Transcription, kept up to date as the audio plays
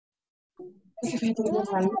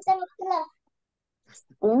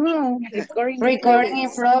Recording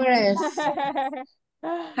in progress.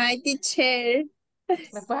 Hi, teacher.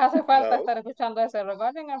 Después hace falta Hello. estar escuchando ese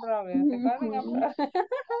recording in progress, recording in progress.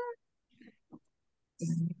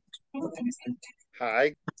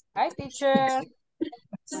 Hi. Hi, teacher.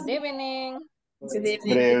 Good evening. Good Good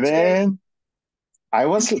evening, teacher. evening. I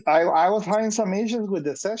was having some issues with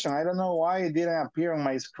the session. I don't know why it didn't appear on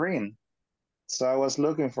my screen. So I was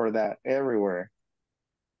looking for that everywhere.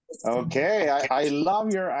 Okay, I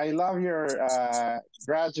love your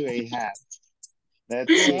graduate hat.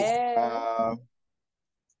 Let's see. Yes.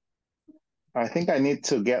 I think I need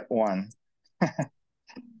to get one.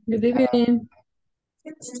 Good evening.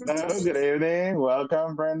 Hello, good evening.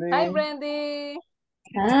 Welcome, Brandy. Hi, Brandy.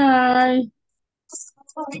 Hi.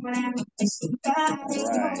 All right,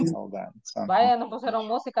 hold on. Vaya, nos pusieron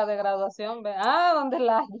música de graduación. Ah, donde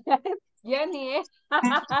la Jenny, ¿eh?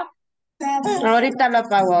 Ahorita lo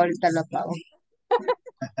apago, ahorita lo apago.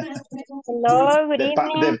 Hello, good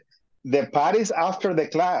evening. The party's after the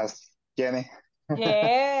class, Jenny.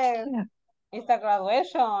 Yes. It's a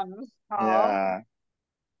graduation. Oh. Yeah.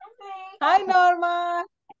 Hi, Norma.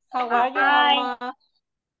 How are you, Hi. Norma?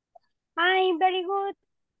 Hi, very good.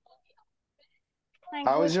 I'm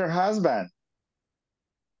How good. is your husband?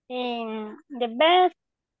 The best.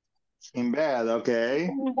 In bed, okay.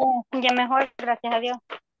 Ya mejor, gracias a Dios.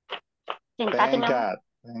 Sentate, Thank mi amor. God.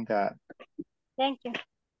 Thank God. Thank you.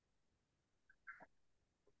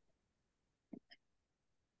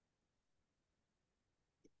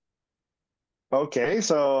 Okay,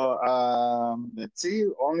 so let's see.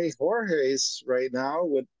 Only Jorge is right now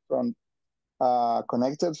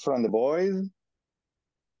connected from the boys.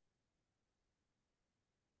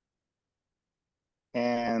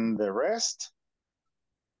 And the rest.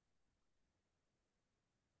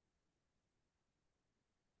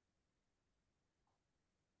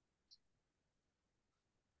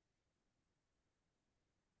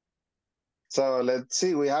 So let's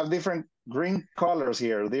see, we have different green colors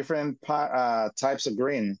here, different types of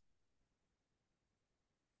green.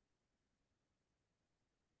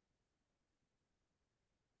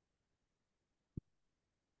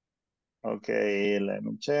 Okay, let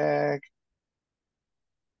me check.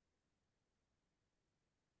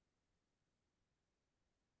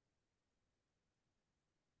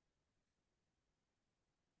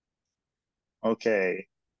 Okay.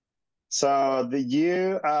 So did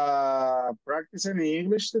you practice any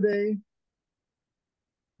English today?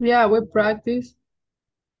 Yeah, we practice.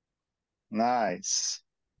 Nice.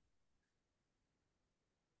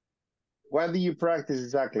 What do you practice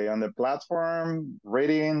exactly? On the platform,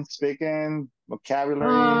 reading, speaking,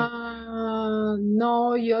 vocabulary?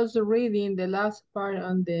 No, just reading the last part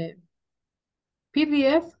on the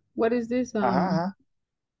PDF. What is this? On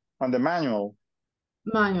the manual.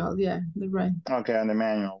 Manual, yeah, right. Okay, on the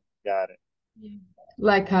manual. Got it. Yeah.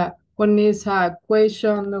 Like when it's a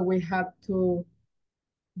question, we have to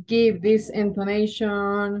give this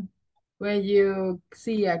intonation. When you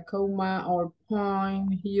see a comma or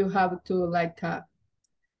point, you have to like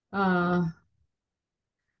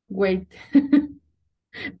wait,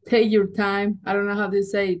 take your time. I don't know how to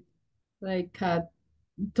say it. Like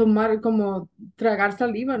tomar como tragar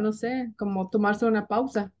saliva, no sé, como tomarse una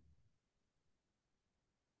pausa.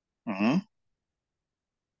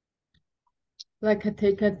 Like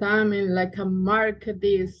take a time and like mark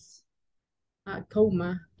this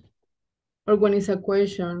comma. Or when it's a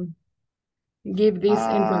question, give this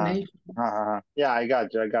intonation. Yeah, I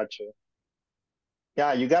got you.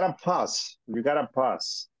 Yeah, you gotta pause.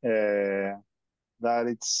 That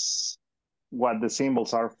it's what the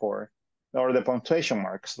symbols are for, or the punctuation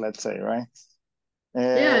marks, let's say, right?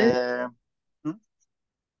 Yeah.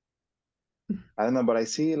 I don't know, but I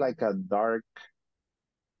see like a dark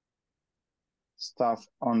stuff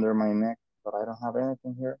under my neck, but I don't have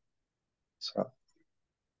anything here. So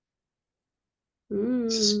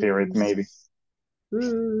it's a spirit, maybe.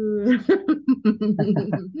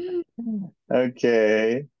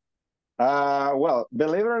 Okay. Well,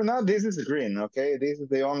 believe it or not, this is green, okay? This is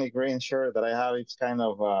the only green shirt that I have. It's kind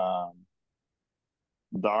of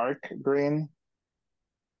dark green.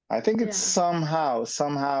 I think it's somehow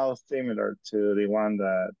similar to the one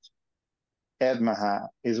that Edma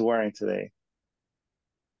is wearing today.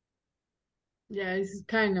 Yeah, it's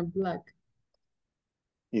kind of black.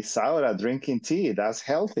 Isaura drinking tea. That's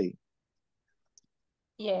healthy.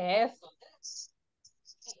 Yes.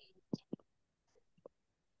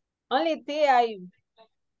 Only tea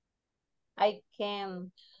I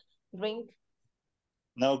can drink.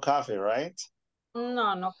 No coffee, right?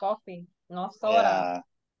 No, no coffee. No soda.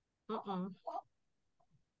 Yeah.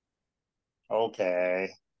 Okay,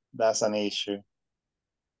 that's an issue.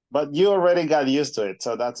 But you already got used to it,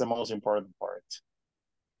 so that's the most important part.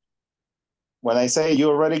 When I say you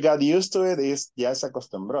already got used to it, is ya se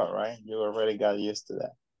acostumbró, right? You already got used to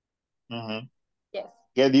that. Yes.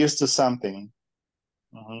 Get used to something.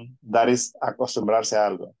 That is acostumbrarse a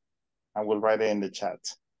algo. I will write it in the chat.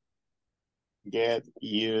 Get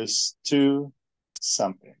used to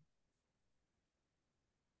something.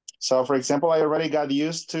 So, for example, I already got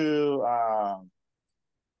used to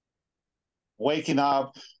waking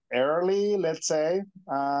up early, let's say.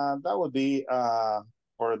 That would be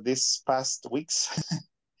for this past weeks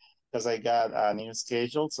because I got a new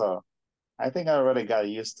schedule. So I think I already got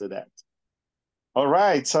used to that. All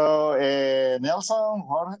right. So Nelson,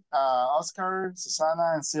 Jorge, Oscar,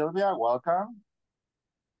 Susana, and Sylvia, welcome.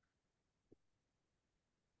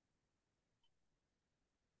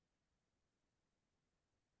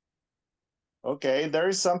 Okay, there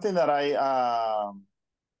is something that I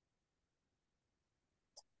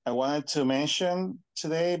wanted to mention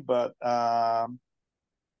today, but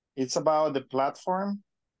it's about the platform.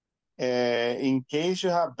 In case you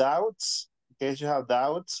have doubts, I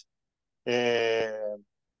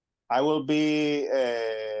will be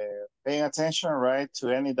paying attention, right,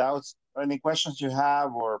 to any doubts, any questions you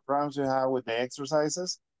have or problems you have with the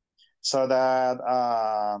exercises, so that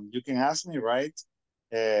you can ask me, right,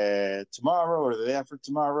 tomorrow or the day after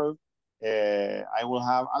tomorrow. I will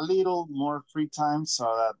have a little more free time so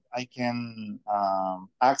that I can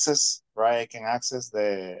access, right, I can access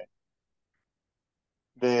the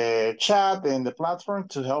chat and the platform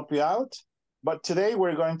to help you out. But today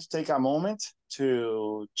we're going to take a moment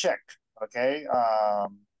to check, okay,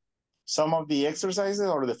 some of the exercises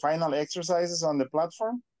or the final exercises on the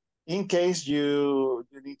platform in case you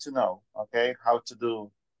need to know, okay, how to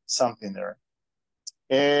do something there.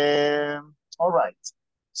 All right,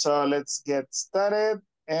 so let's get started.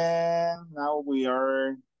 And now we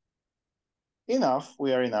are enough.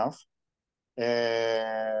 We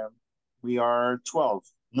are 12.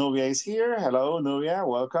 Nubia is here. Hello, Nubia.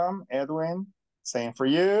 Welcome. Edwin, same for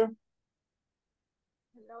you.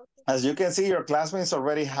 Hello. As you can see, your classmates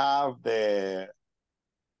already have the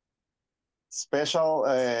special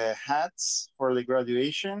hats for the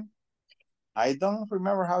graduation. I don't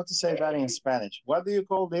remember how to say that in Spanish. What do you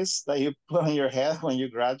call this that you put on your head when you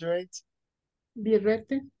graduate?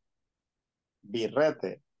 Birrete.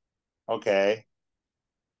 Birrete. Okay.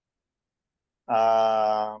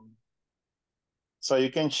 So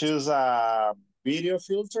you can choose a video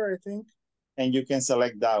filter, I think, and you can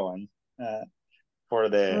select that one for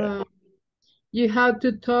the... You have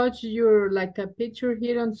to touch your, like a picture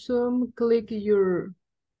here on Zoom, click your,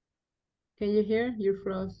 can you hear? You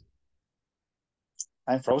froze.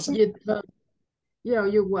 I'm frozen? Yeah,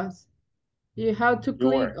 you was. You have to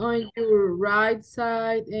click on your right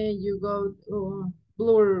side and you go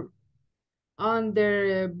blur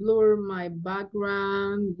under blur my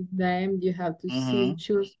background. Then you have to see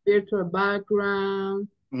choose virtual background.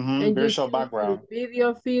 And virtual you background. your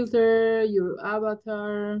video filter, your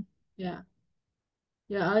avatar. Yeah.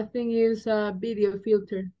 Yeah, I think it's a video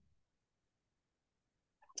filter.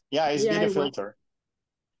 Yeah, it's video filter.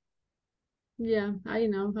 Yeah, I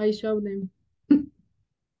know. I showed them.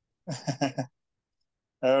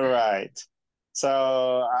 All right.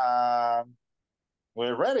 So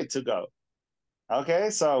we're ready to go.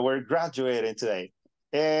 Okay, so we're graduating today.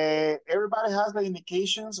 Everybody has the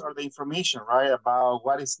indications or the information, right, about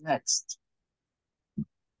what is next,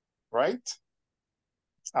 right?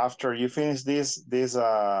 After you finish this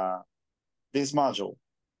module,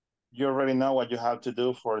 you already know what you have to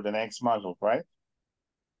do for the next module, right?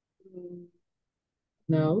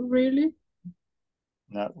 No, really?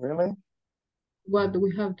 Not really? What do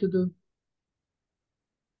we have to do?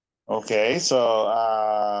 Okay,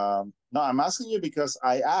 so no, I'm asking you because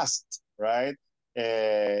I asked, right?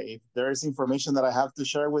 If there is information that I have to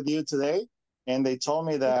share with you today, and they told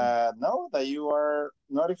me that no, that you are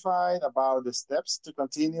notified about the steps to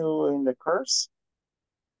continue in the course.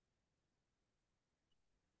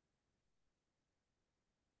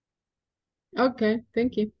 Okay,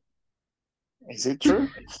 thank you. Is it true?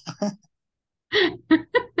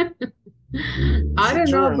 I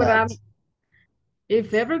don't know, but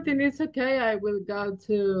if everything is okay, I will go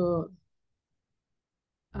to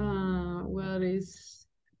what is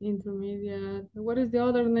intermediate? What is the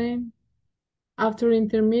other name? After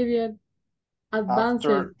intermediate, advanced.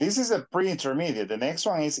 This is a pre-intermediate. The next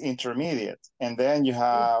one is intermediate, and then you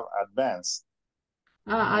have advanced.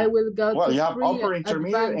 I will go well, to you have upper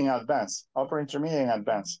intermediate and advanced. Upper intermediate and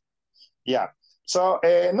advanced. Yeah. So,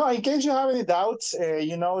 no, in case you have any doubts,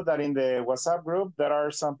 you know that in the WhatsApp group, there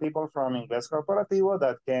are some people from Inglés Corporativo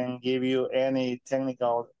that can give you any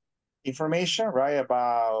technical information, right,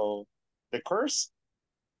 about the course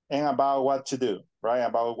and about what to do, right,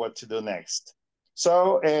 about what to do next.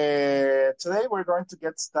 So today we're going to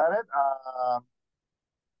get started.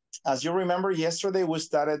 As you remember, yesterday we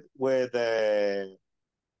started with the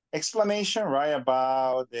explanation, right,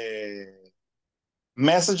 about the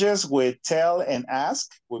messages with tell and ask.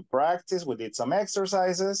 We practice, we did some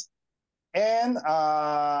exercises, and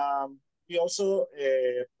we also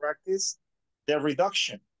practice the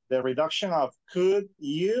reduction of could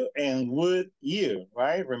you and would you,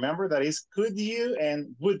 right? Remember that is could you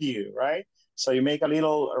and would you, right? So you make a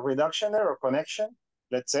little reduction there or connection,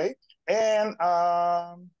 let's say. And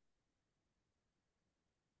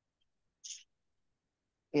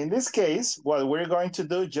in this case, what we're going to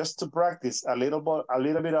do just to practice a little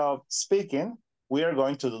bit of speaking, we are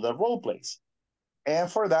going to do the role plays. And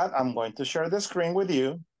for that, I'm going to share the screen with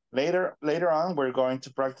you. Later on, we're going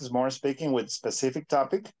to practice more speaking with specific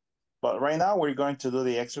topic. But right now, we're going to do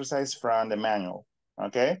the exercise from the manual,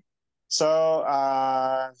 okay? So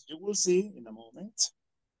you will see in a moment,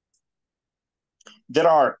 there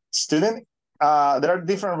are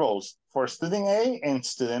different roles for student A and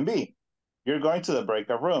student B. You're going to the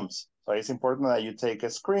breakout rooms. So it's important that you take a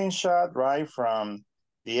screenshot, right, from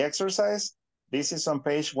the exercise. This is on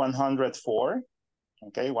page 104,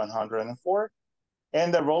 okay, 104.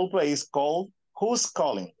 And the role play is called Who's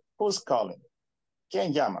Calling? Who's Calling?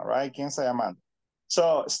 ¿Quién llama, right? ¿Quién está llamando?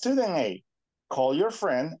 So student A, call your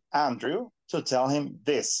friend Andrew to tell him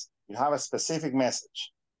this. You have a specific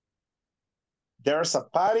message. There's a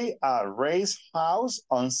party at Ray's house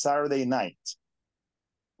on Saturday night.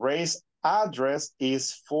 Ray's address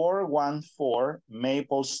is 414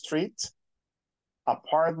 Maple Street,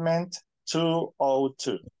 apartment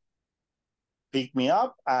 202. Pick me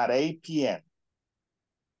up at 8 p.m.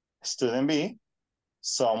 Student B,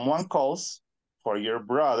 someone calls for your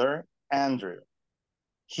brother, Andrew.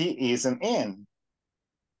 He isn't in.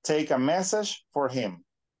 Take a message for him.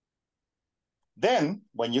 Then,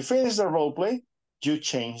 when you finish the role play, you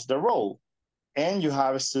change the role, and you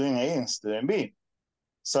have student A and student B.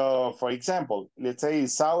 So, for example, let's say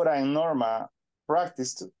Isaura and Norma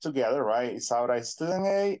practice together, right? Isaura is student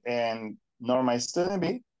A and Norma is student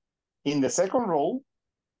B. In the second role,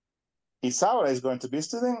 Isaura is going to be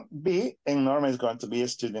student B and Norma is going to be a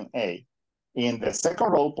student A. In the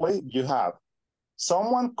second role play, you have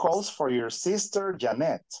someone calls for your sister,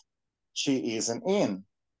 Janet. She isn't in,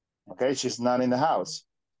 okay? She's not in the house.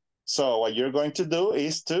 So what you're going to do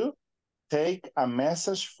is to take a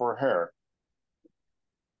message for her.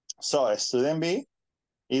 So a student B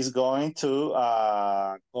is going to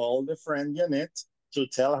call the friend Janet to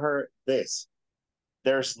tell her this.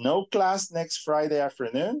 There's no class next Friday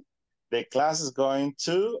afternoon. The class is going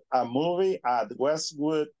to a movie at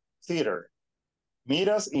Westwood Theater. Meet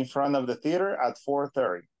us in front of the theater at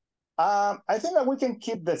 4:30. I think that we can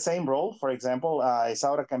keep the same role. For example,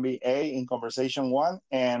 Isaura can be A in conversation 1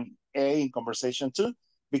 and A in conversation 2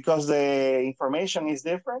 because the information is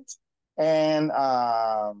different. And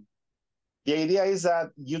the idea is that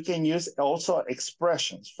you can use also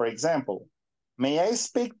expressions. For example, may I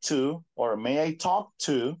speak to or may I talk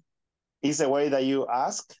to is the way that you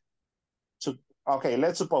ask to, okay,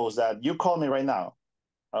 let's suppose that you call me right now,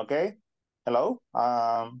 okay? Hello,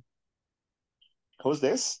 who's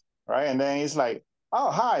this, right? And then it's like, oh,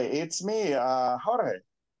 hi, it's me, Jorge.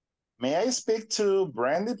 May I speak to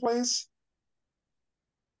Brandy, please?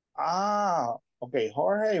 Ah, okay,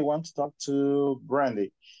 Jorge wants to talk to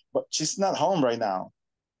Brandy, but she's not home right now.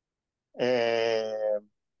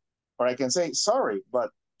 Or I can say, sorry, but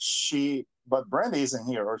Brandy isn't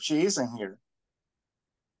here, or she isn't here.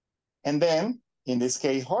 And then, in this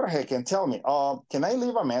case, Jorge can tell me, can I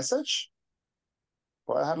leave a message?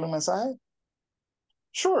 ¿Puedo dejarle un mensaje?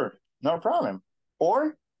 Sure, no problem.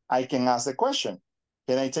 Or I can ask the question,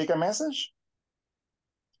 can I take a message?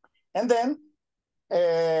 And then,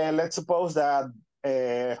 let's suppose that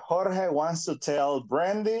Jorge wants to tell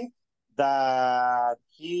Brandy that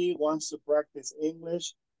he wants to practice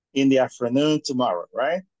English in the afternoon tomorrow,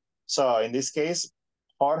 right? So in this case,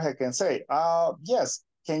 Jorge can say, yes,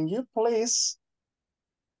 can you please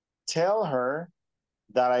tell her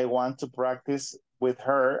that I want to practice with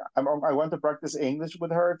her. I want to practice English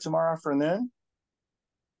with her tomorrow afternoon.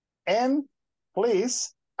 And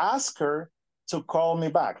please ask her to call me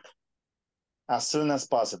back as soon as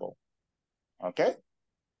possible. ¿Ok?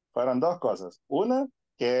 Fueron dos cosas. Una,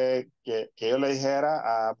 que yo le dijera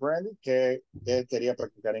a Brandy que quería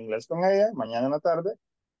practicar inglés con ella mañana en la tarde.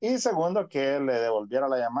 Y segundo, que le devolviera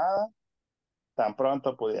la llamada tan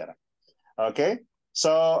pronto pudiera. Okay,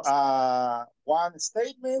 so one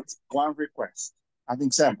statement, one request, an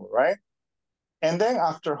example, right? And then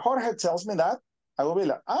after Jorge tells me that, I will be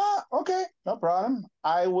like, okay, no problem.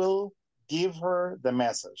 I will give her the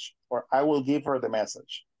message, or I will give her the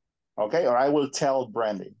message, okay? Or I will tell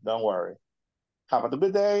Brandy, don't worry. Have a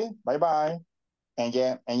good day, bye-bye. And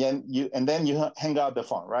then you hang up the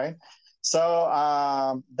phone, right? So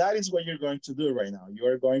that is what you're going to do right now. You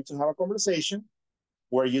are going to have a conversation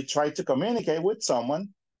where you try to communicate with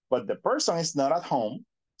someone, but the person is not at home,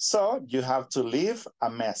 so you have to leave a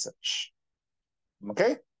message.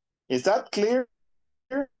 Okay? Is that clear?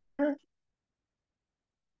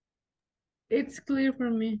 It's clear for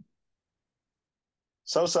me.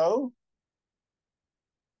 So?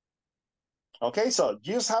 Okay, so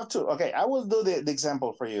you just have to, okay, I will do the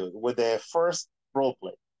example for you with the first role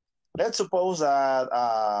play. Let's suppose that,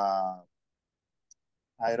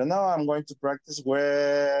 I don't know, I'm going to practice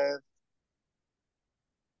with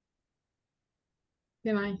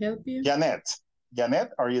Can I help you? Janet.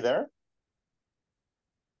 Janet, are you there?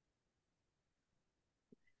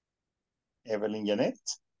 Evelyn Janet?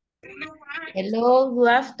 Hello, good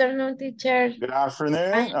afternoon, teacher. Good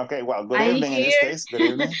afternoon. Okay, well, good I'm evening in this here. case. Good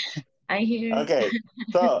evening. I'm here. Okay,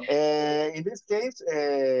 so in this case,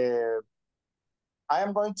 I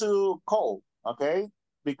am going to call, okay?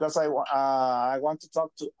 Because I want to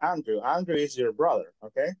talk to Andrew. Andrew is your brother,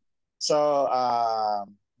 okay? So,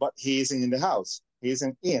 but he isn't in the house. He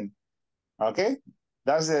isn't in, okay?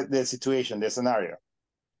 That's the situation, the scenario.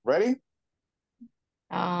 Ready?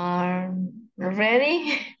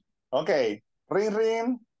 Ready? Okay, ring,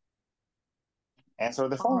 ring. Answer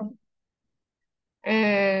the phone.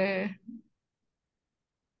 Uh,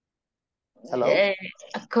 Hello?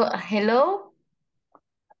 Hello?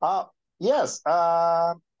 Yes,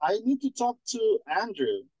 I need to talk to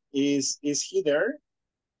Andrew. Is he there?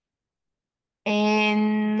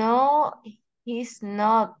 And no, he's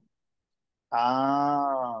not.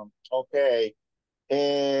 Okay.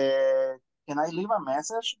 Can I leave a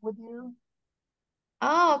message with you?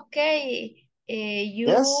 Oh, okay.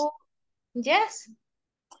 Yes? Yes.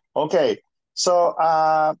 Okay. So,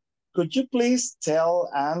 could you please tell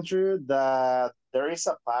Andrew that there is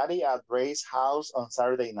a party at Ray's house on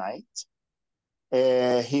Saturday night?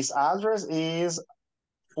 His address is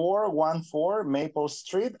 414 Maple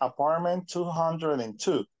Street, apartment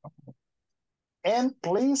 202. And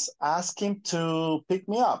please ask him to pick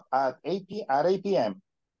me up at 8 p.m.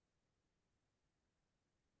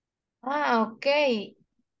 Okay.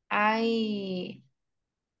 I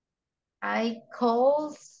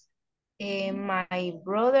called my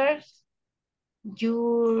brothers.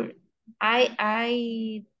 Your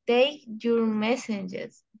I take your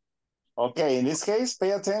messages. Okay, in this case,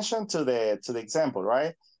 pay attention to the example,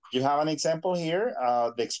 right? You have an example here,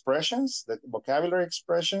 the expressions, the vocabulary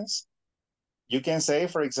expressions. You can say,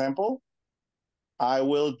 for example, I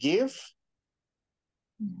will give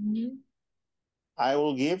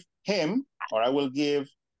him, or I will give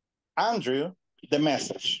Andrew the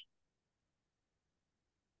message.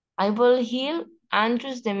 I will hear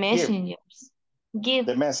Andrews the Give messengers. Give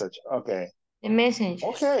the message. Okay. the messengers.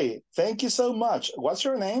 Okay. Thank you so much. What's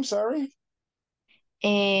your name? Sorry.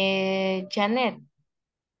 Janet.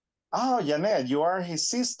 Oh, Janet, you are his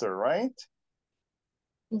sister, right?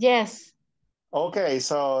 Yes. Okay.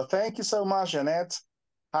 So thank you so much, Janet.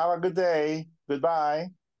 Have a good day.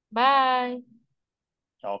 Goodbye. Bye.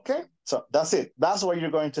 Okay, so that's it. That's what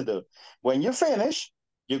you're going to do. When you finish,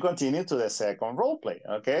 you continue to the second role play.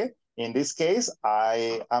 Okay. In this case,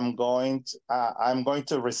 I'm going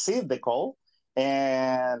to receive the call,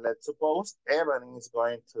 and let's suppose Evan is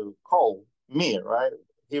going to call me, right?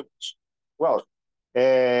 Well,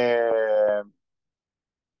 they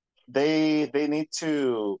need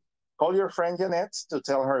to call your friend Janet to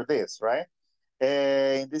tell her this, right?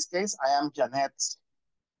 In this case, I am Janet's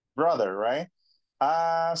brother, right?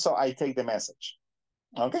 So I take the message.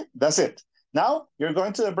 Okay, that's it. Now you're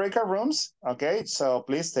going to the breakout rooms. Okay, so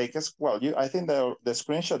please take us. Well, I think the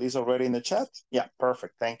screenshot is already in the chat. Yeah,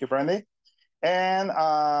 perfect. Thank you, Brandy. And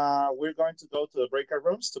we're going to go to the breakout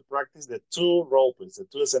rooms to practice the two role plays, the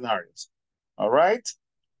two scenarios. All right,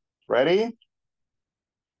 ready,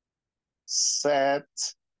 set.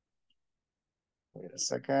 Wait a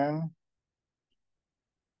second.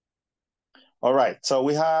 All right, so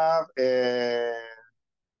we have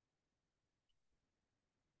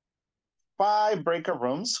 5 breakout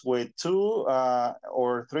rooms with 2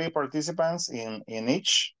 or 3 participants in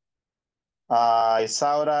each.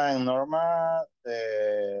 Isaura and Norma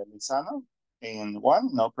Lizano. in one,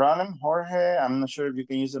 no problem. Jorge, I'm not sure if you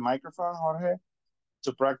can use the microphone, Jorge,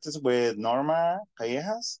 to practice with Norma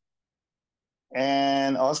Callejas.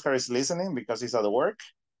 And Oscar is listening because he's at work.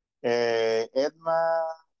 Edma,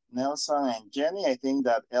 Nelson, and Jenny. I think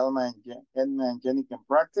that Edma and Jenny can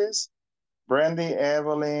practice. Brandy,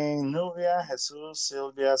 Evelyn, Nubia, Jesus,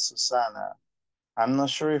 Sylvia, Susana. I'm not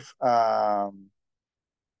sure if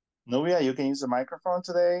Nubia, you can use the microphone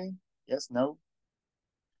today. Yes, no?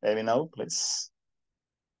 Let me know, please.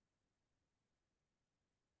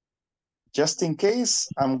 Just in case,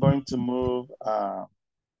 I'm going to move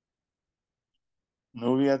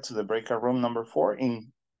Nubia to the breakout room number 4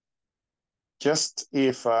 in just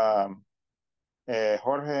if Jorge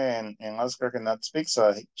and Oscar cannot speak,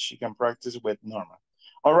 so she can practice with Norma.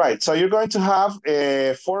 All right, so you're going to have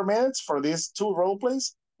 4 minutes for these 2 role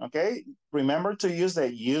plays, okay? Remember to use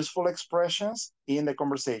the useful expressions in the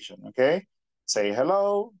conversation, okay? Say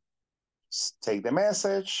hello, take the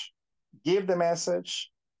message, give the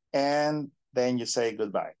message, and then you say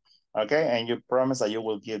goodbye, okay? And you promise that you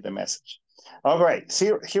will give the message. All right,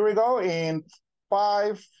 see, here we go in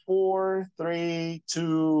 5, 4, 3,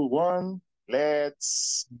 2, 1.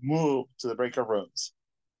 Let's move to the breakout rooms.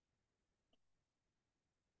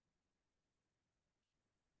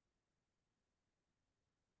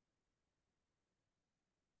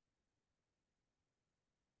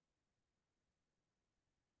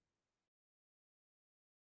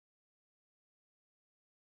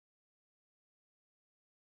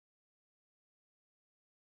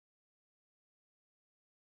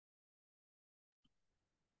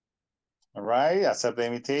 All right, accept the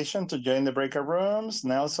invitation to join the breakout rooms.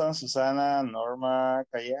 Nelson, Susana, Norma,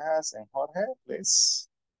 Callejas, and Jorge, please.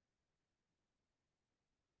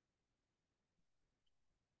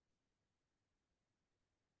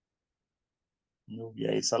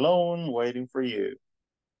 Nubia is alone, waiting for you.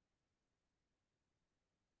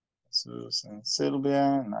 Susan,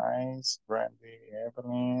 Sylvia, nice. Brandy,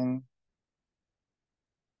 Evelyn.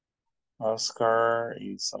 Oscar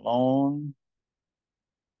is alone.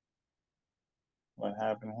 What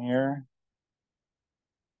happened here?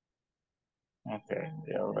 Okay,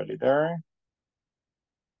 they're already there.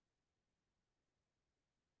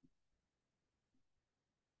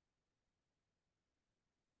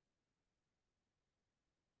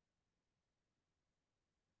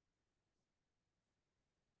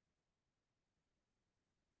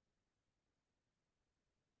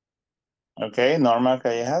 Okay, Norma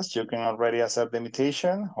Callejas, you can already accept the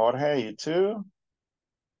invitation. Jorge, you too.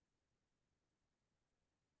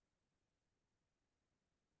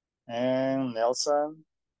 And Nelson.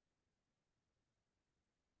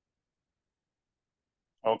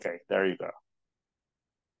 Okay, there you go.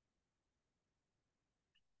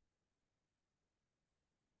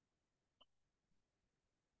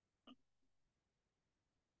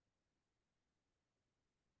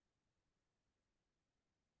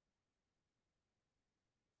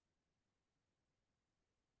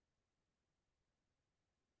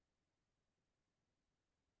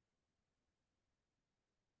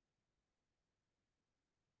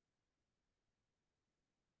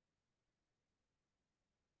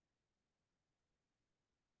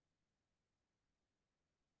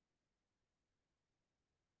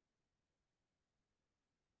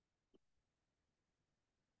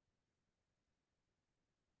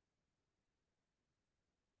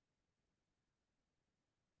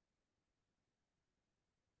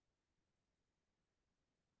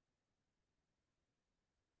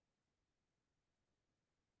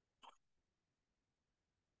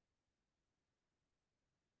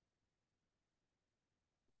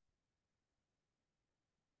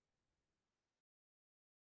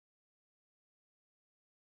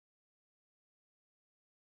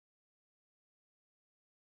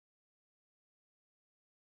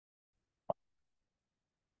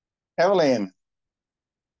 Evelyn,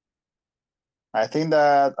 I think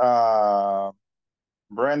that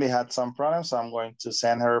Brandy had some problems, so I'm going to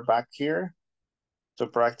send her back here to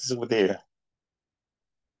practice with you.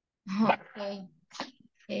 Ok.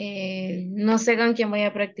 No sé con quién voy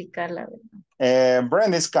a practicar, la verdad.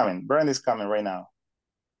 Brandy's coming. Brandy's coming right now.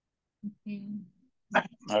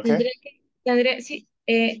 Okay. Sí,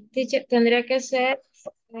 teacher, tendría que ser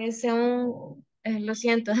según, lo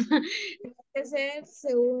siento, tendría que ser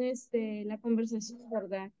según la conversación,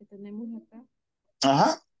 ¿verdad? Que tenemos acá.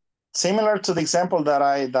 Uh-huh. Similar to the example that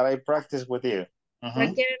I practiced with you.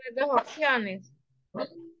 Cualquiera de las dos opciones.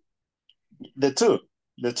 The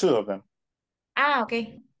two of them. Ah,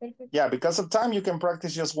 ok. Perfecto. Yeah, because of time, you can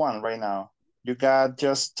practice just one right now. You got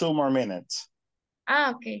just 2 more minutes.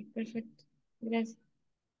 Ah, ok, perfecto. Gracias.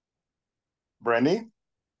 Brandy?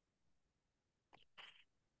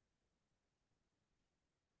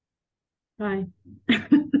 Hi.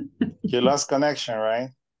 You lost connection, right?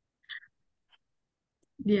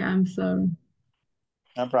 Yeah, I'm sorry.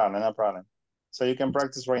 No problem, no problem. So you can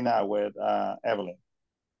practice right now with Evelyn.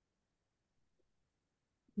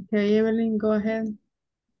 Okay, Evelyn, go ahead.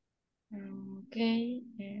 Okay.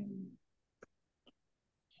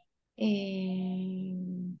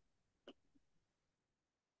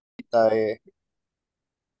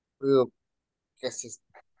 Creo que se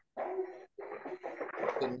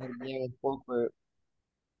tener bien un poco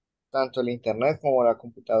tanto el internet como la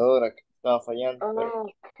computadora que estaba fallando,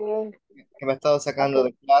 pero Okay. que me ha estado sacando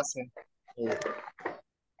Okay. de clase. eh,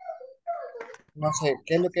 no sé,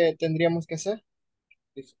 ¿qué es lo que tendríamos que hacer?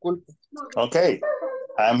 Disculpe. Okay,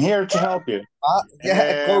 I'm here to help you. Ah,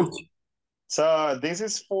 ya, Um, coach. so this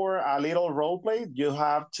is for a little role play. You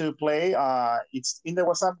have to play, it's in the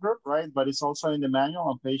WhatsApp group, right? But it's also in the manual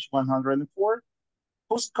on page 104.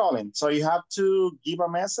 Who's calling? So you have to give a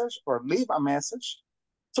message or leave a message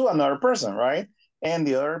to another person, right? And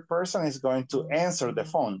the other person is going to answer the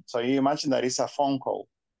phone. So you imagine that it's a phone call.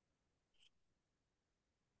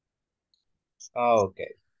 Ah,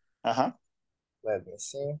 okay. Uh-huh. Let me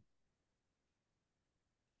see.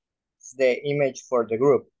 It's the image for the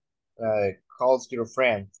group. Calls your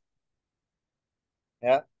friend.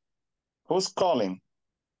 Yeah. Who's calling?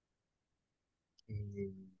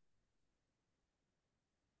 Mm,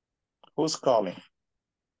 Who's calling?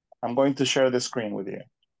 I'm going to share the screen with you.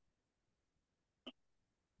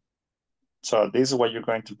 So this is what you're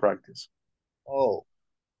going to practice. Oh.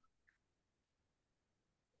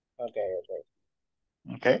 Okay,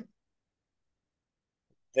 okay. Okay.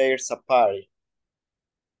 There's a party.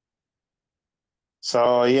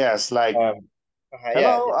 So yes, like, Yeah.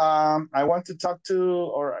 hello, I want to talk to,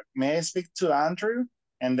 or may I speak to Andrew?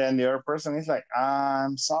 And then the other person is like,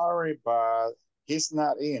 I'm sorry, but he's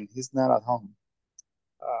not at home.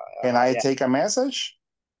 Can I Yeah. take a message?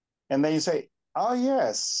 And then you say, oh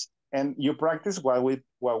yes. And you practice what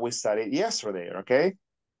we studied yesterday, okay?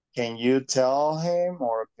 Can you tell him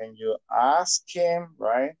or can you ask him,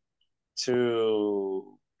 right,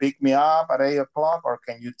 to pick me up at 8 o'clock? Or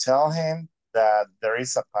can you tell him that there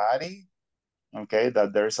is a party? Okay,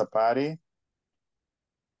 that there's a party.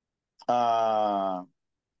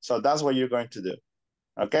 So that's what you're going to do.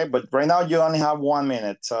 Okay, but right now you only have 1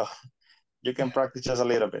 minute, so you can practice just a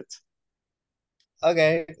little bit.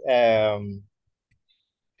 Okay.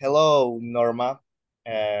 Hello, Norma.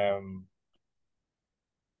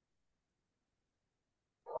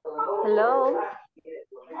 Hello.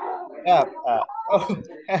 Yeah. Oh.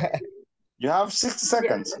 You have 60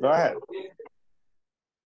 seconds. Go ahead.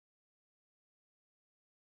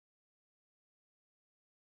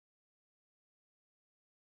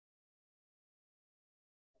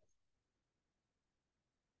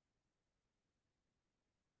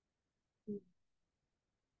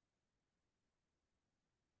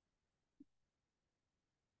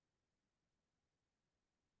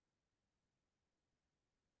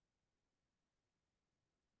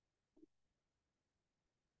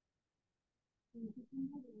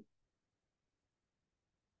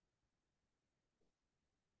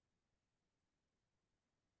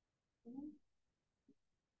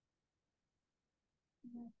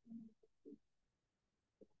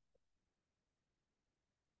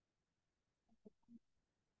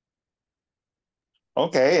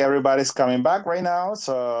 Okay, everybody's coming back right now.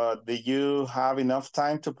 So do you have enough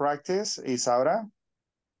time to practice, Isaura?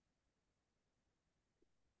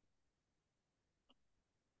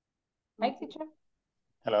 Hi, teacher.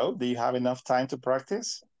 Hello, do you have enough time to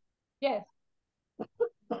practice? Yes.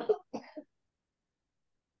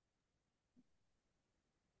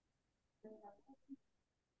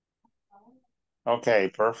 Okay,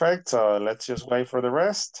 perfect. So let's just wait for the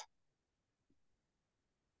rest.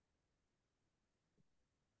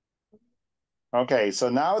 Okay, so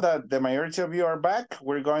now that the majority of you are back,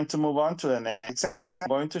 we're going to move on to the next. I'm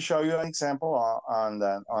going to show you an example on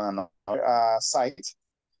another site.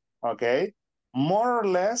 Okay, more or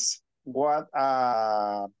less what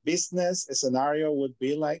a business scenario would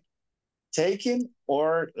be like, taking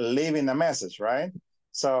or leaving a message, right?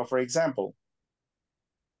 So for example,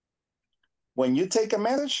 when you take a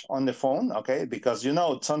message on the phone, okay, because you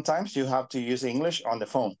know sometimes you have to use English on the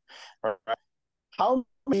phone, right? How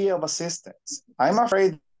be of assistance? I'm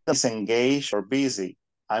afraid he's engaged or busy.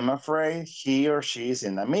 I'm afraid he or she is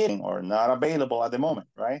in a meeting or not available at the moment,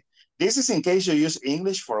 right? This is in case you use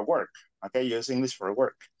English for work, okay? Use English for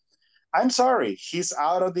work. I'm sorry, he's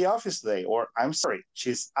out of the office today, or I'm sorry,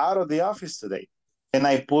 she's out of the office today. Can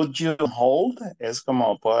I put you on hold? Es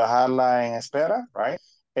como puedo dejarla en espera, right?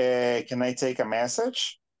 Can I take a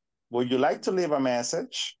message? Would you like to leave a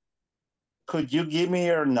message? could you give me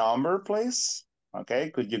your number, please?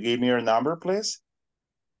 Okay, could you give me your number, please?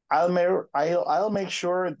 I'll make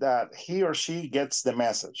sure that he or she gets the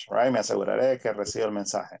message, right? Me aseguraré que reciba el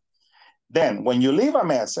mensaje. Then, when you leave a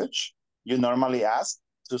message, you normally ask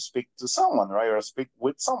to speak to someone, right? Or speak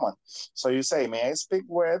with someone. So you say, may I speak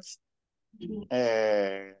with,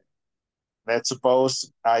 let's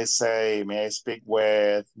suppose I say, may I speak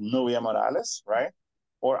with Nubia Morales, right?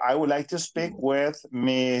 Or I would like to speak with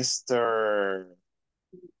Mr.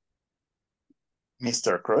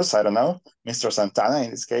 Cruz, I don't know, Mr. Santana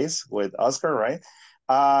in this case, with Oscar, right?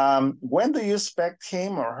 When do you expect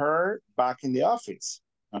him or her back in the office?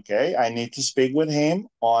 Okay, I need to speak with him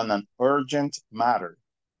on an urgent matter.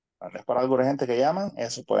 Es para algo urgente que llaman,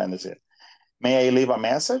 eso pueden decir. May I leave a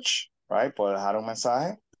message? Right, puedo dejar un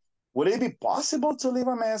mensaje. Would it be possible to leave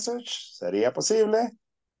a message? ¿Sería posible?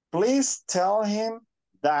 Please tell him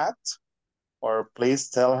that, or please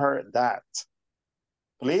tell her that.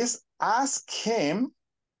 Please ask him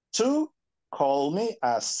to call me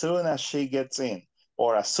as soon as she gets in,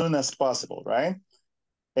 or as soon as possible, right?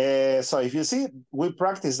 So if you see, we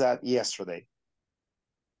practiced that yesterday.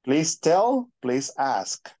 Please tell, please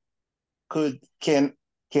ask. Can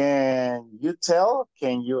you tell,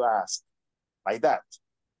 can you ask? Like that.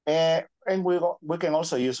 And we can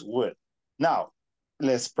also use would. Now,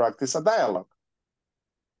 let's practice a dialogue.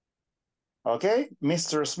 Okay,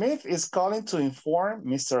 Mr. Smith is calling to inform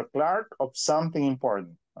Mr. Clark of something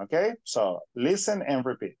important. Okay, so listen and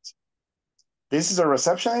repeat. This is a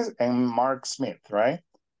receptionist and Mark Smith, right?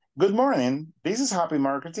 Good morning, this is Happy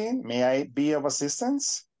Marketing. May I be of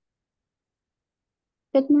assistance?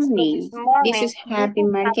 Good morning. This is Happy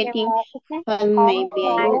Marketing. How may I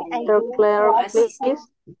Mr. Clark, please.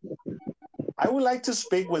 I would like to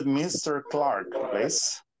speak with Mr. Clark,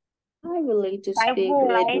 please. I would like to I speak would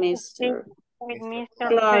with like to speak Mr. with Mr.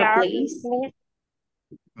 Clark, Clark, please.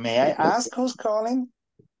 May I ask who's calling?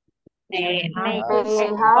 May I May ask I who's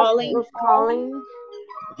have calling? who's calling?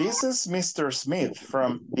 This is Mr. Smith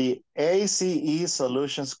from the ACE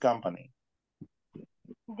Solutions Company.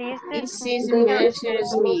 This is Mr.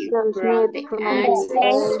 Smith from the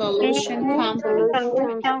Access Solution Company.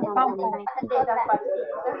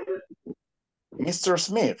 Mr.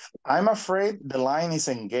 Smith, I'm afraid the line is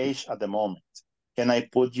engaged at the moment. Can I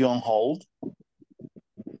put you on hold?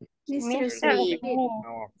 Mr. Smith,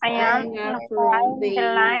 I am afraid the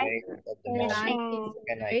line Can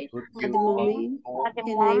I put at you the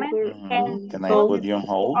moment. Can I put you on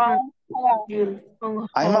hold?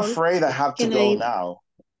 I'm afraid I have to go now,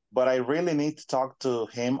 but I really need to talk to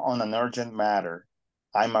him on an urgent matter.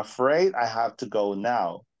 I'm afraid I have to go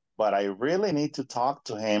now, but I really need to talk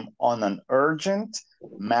to him on an urgent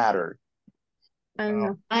matter.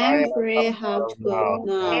 I'm afraid I have to go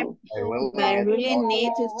now, but I really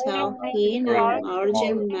need to tell him on an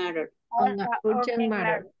urgent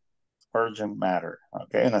matter. Urgent matter,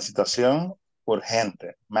 okay? Una situación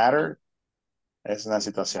urgente. Matter es una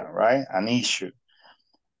situación, right? An issue.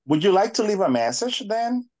 Would you like to leave a message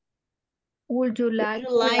then? Would you like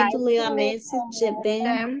to leave a message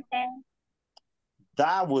then?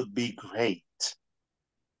 That would be great.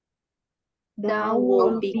 That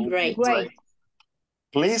would be great.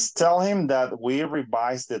 Please tell him that we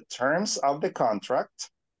revised the terms of the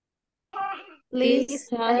contract. Please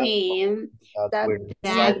tell him that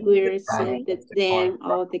we received the term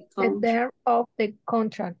of the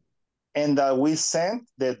contract. And that we sent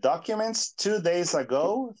the documents 2 days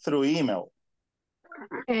ago through email.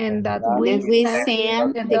 and that we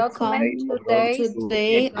sent the document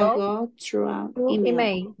today ago through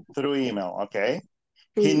email. Through email, okay.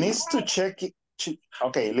 He needs to check it.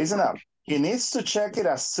 Okay, listen up. He needs to check it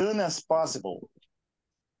as soon as possible.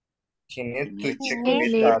 He needs to check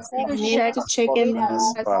it as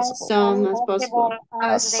soon as possible.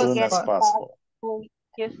 As soon as possible.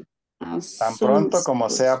 Tan pronto como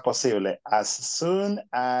sea posible. As soon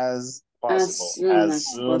as possible. As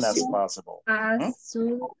soon as possible. As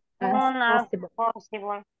soon as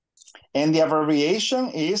possible. And the abbreviation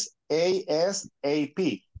is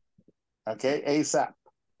ASAP. Okay, ASAP,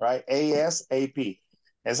 right? ASAP.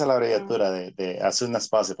 Esa es la abreviatura de as soon as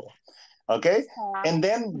possible. Okay, and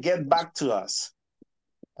then get back to us.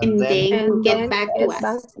 And then get back to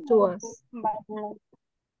us.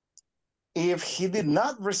 If he did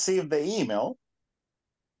not receive the email,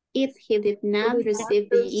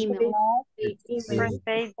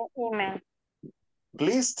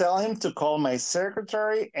 please tell him to call my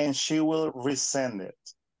secretary and she will resend it.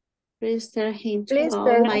 Please tell him to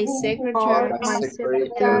call my secretary.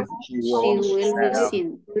 She will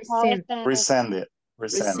resend. Resend it.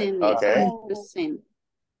 Okay.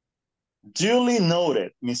 Duly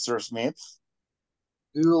noted, Mr. Smith.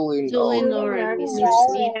 Duly Duly noted. noted, Mr.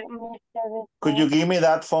 Smith. Could you give me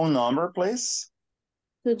that phone number, please?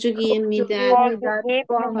 Could you give me that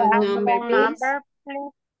phone number, please?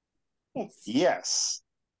 Yes. Yes.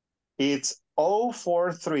 It's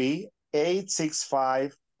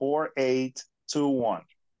 043-865-4821.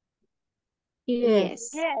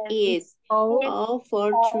 Yes, it's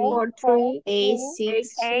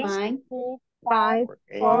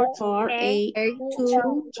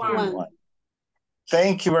 043-865-4821.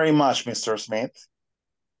 Thank you very much, Mr. Smith.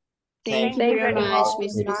 Thank you very much,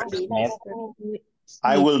 Mr. Smith.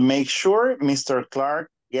 I will make sure Mr. Clark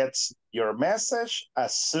gets your message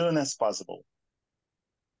as soon as possible.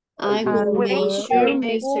 I will make sure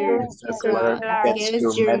Mr. Clark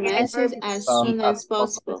gets your message as soon as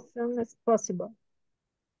possible.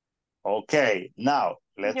 Okay, now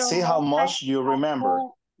let's see how much you remember.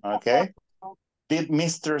 Okay. Did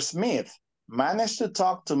Mr. Smith manage to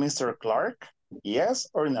talk to Mr. Clark? Yes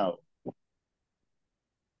or no?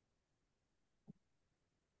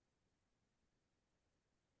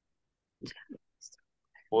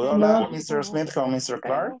 Hola, Mr. Smith con Mr.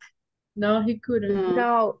 Clark? No, he couldn't.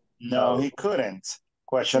 No, he couldn't.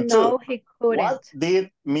 Question two. What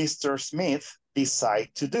did Mr. Smith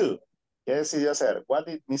decide to do? Yes, he just said. What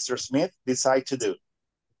did Mr. Smith decide to do?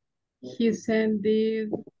 He sent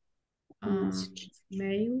this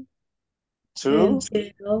mail To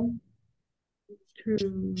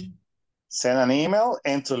send an email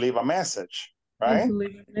and to leave a message, right? And to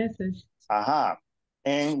leave a message.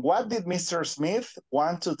 And what did Mr. Smith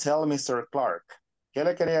want to tell Mr. Clark? ¿Qué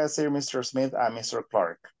le quería decir Mr. Smith a Mr.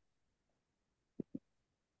 Clark?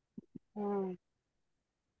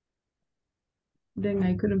 Then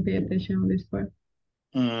I couldn't pay attention on this part.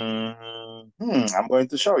 I'm going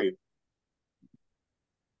to show you.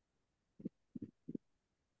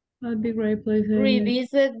 That'd be great, please.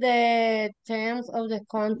 Revisit the terms of the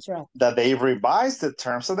contract. That they revised the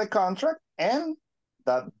terms of the contract and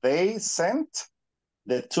that they sent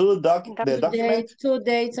the document 2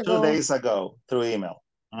 days ago. 2 days ago through email.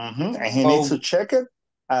 And he needs to check it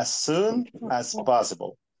as soon as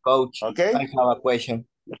possible. Coach, okay? I have a question.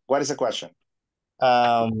 What is the question?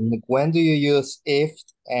 When do you use if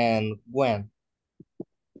and when?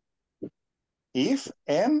 If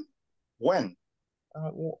and when?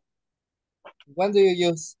 When do you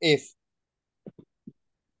use if?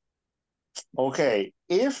 Okay,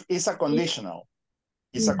 if is a conditional.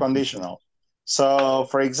 It's a conditional. So,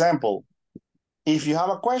 for example, if you have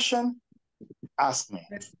a question, ask me.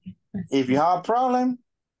 If you have a problem,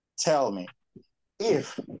 tell me.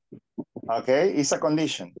 If, okay, it's a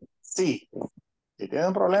condition. Si tienes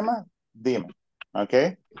un problema, dime.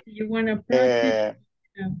 Okay? You want to practice?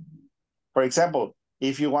 For example,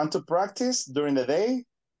 if you want to practice during the day,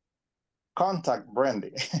 contact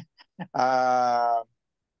Brandy.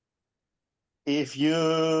 If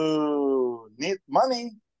you need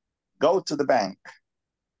money, go to the bank.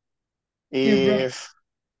 If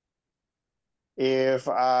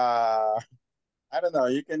I don't know,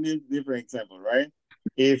 you can use different examples, right?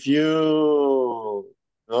 If you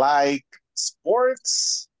like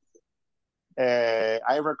sports,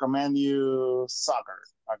 I recommend you soccer.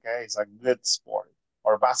 Okay, it's a good sport,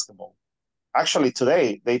 or basketball. Actually,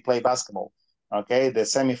 today they play basketball. Okay, the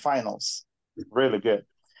semifinals, really good.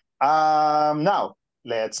 Now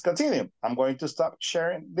let's continue. I'm going to stop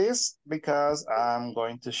sharing this because I'm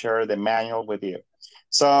going to share the manual with you.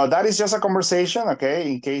 So that is just a conversation,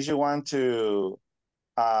 okay? In case you want to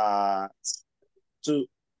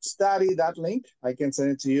study that link, I can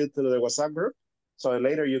send it to you to the WhatsApp group. So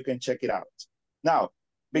later you can check it out. Now,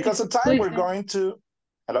 because of time, we're going to,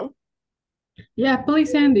 hello? Yeah,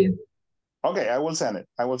 please send it. Okay, I will send it.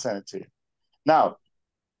 I will send it to you. Now,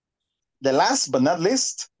 the last but not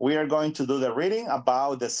least, we are going to do the reading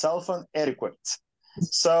about the cell phone etiquette.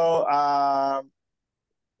 So,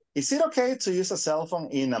 is it okay to use a cell phone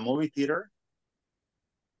in a movie theater?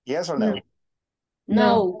 Yes or no?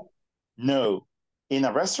 No. No. In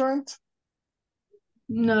a restaurant?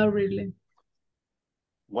 Not really.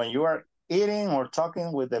 When you are eating or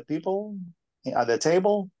talking with the people at the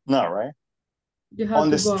table? No, right? You have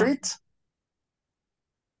on to the go. street?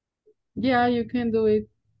 Yeah, you can do it.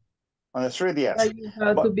 On the street, yes. But you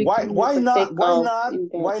have but to be why not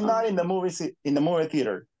in the movie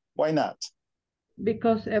theater? Why not?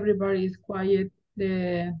 Because everybody is quiet.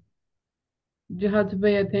 You have to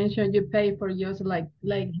pay attention. You pay for just like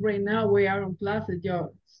right now we are on classes.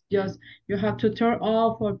 You have to turn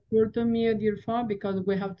off or put on mute your phone because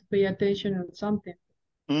we have to pay attention on something.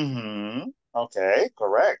 Okay,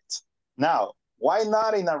 correct. Now, why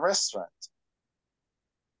not in a restaurant?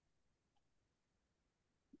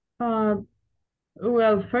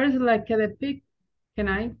 Well, first, like the pic, can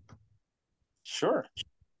I? Sure.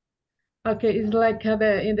 Okay, it's like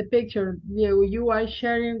in the picture, you are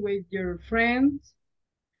sharing with your friends,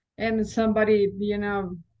 and somebody,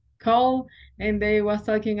 call, and they was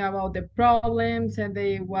talking about the problems, and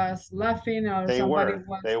they was laughing, or somebody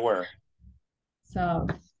was. They were. So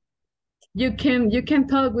you can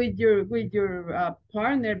talk with your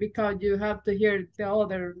partner because you have to hear the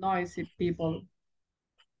other noisy people.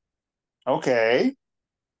 Okay.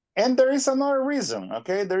 And there is another reason,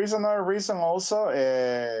 okay? There is another reason also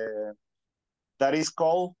that is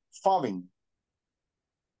called fobbing.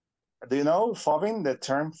 Do you know fobbing, the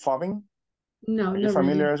term fobbing? No, Are you not really.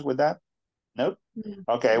 familiar with that? Nope. No,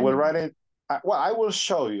 Okay, I we'll know. write it. Well, I will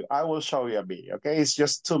show you. I will show you a video, okay? It's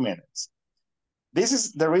just 2 minutes. This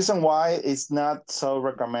is the reason why it's not so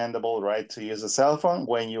recommendable, right, to use a cell phone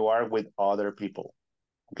when you are with other people,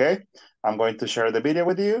 okay? I'm going to share the video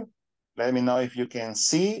with you. Let me know if you can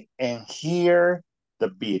see and hear the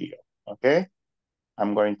video, okay?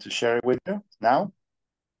 I'm going to share it with you now.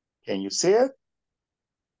 Can you see it?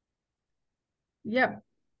 Yep,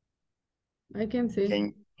 I can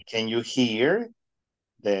see. Can you hear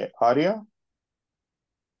the audio?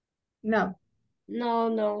 No.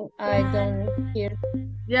 No, I don't hear.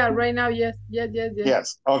 Yeah, right now, yes.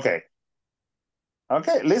 Yes, okay.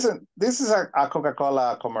 Okay, listen, this is a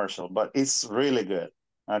Coca-Cola commercial, but it's really good,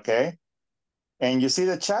 okay? And you see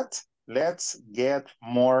the chat? Let's get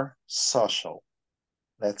more social.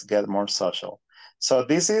 Let's get more social. So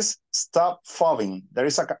this is stop fobbing. There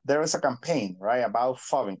is a campaign, right, about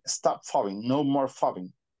fobbing. Stop fobbing, no more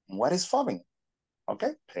fobbing. What is fobbing?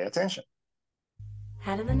 Okay, pay attention.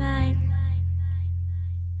 Out of the night,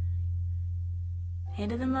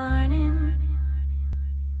 into the morning,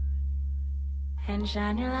 and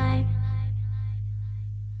shine your light.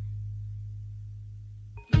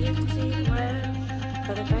 You can see the world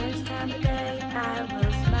for the first time today. I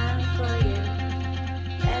will smile for you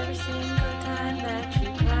every single time that you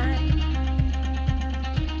cry.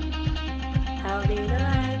 I'll be the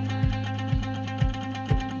light.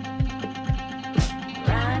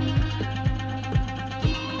 Run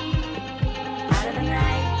out of the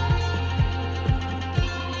night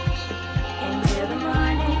into the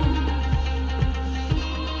morning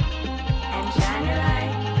and shine your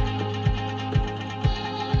light.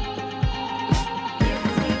 You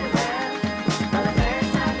can see the world for the first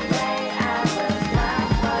time today. I will smile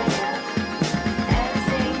for you every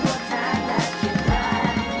single time that you cry. I'll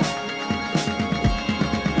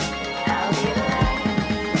be the light.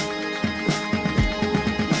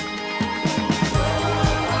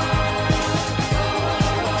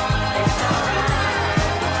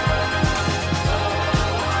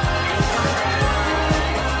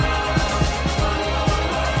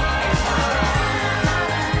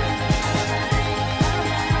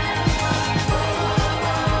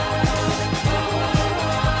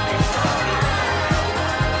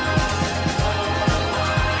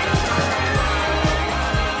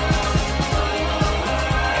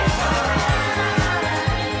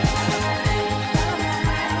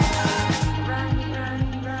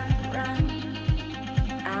 Run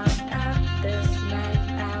out of this night,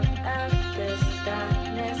 out of this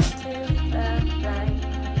darkness to the light.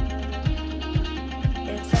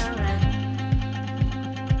 It's alright.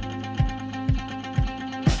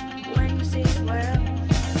 When you see the world,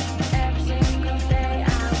 every single day I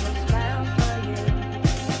will smile for you,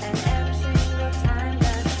 and every single time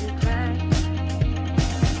that you cry,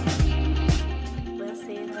 we'll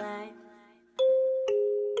see the light.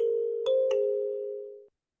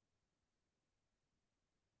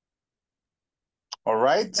 All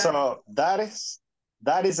right, so that is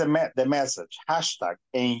the message. Hashtag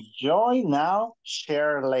enjoy now,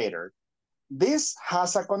 share later. This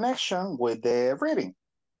has a connection with the reading.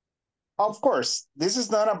 Of course, this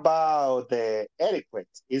is not about the etiquette.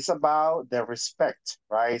 It's about the respect,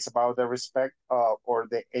 right? It's about the respect of, or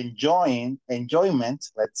the enjoyment,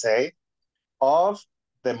 let's say, of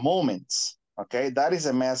the moments. Okay, that is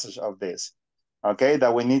the message of this. Okay,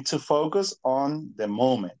 that we need to focus on the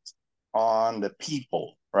moment, on the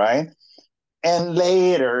people, right? And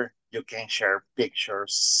later you can share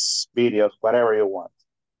pictures, videos, whatever you want.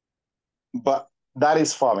 But that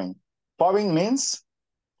is fobbing. Fobbing means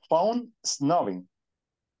phone snubbing.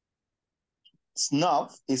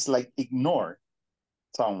 Snub is like ignore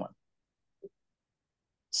someone.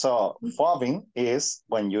 So fobbing is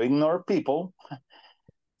when you ignore people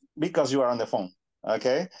because you are on the phone.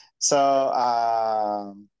 Okay, so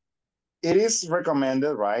it is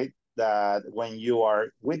recommended, right, that when you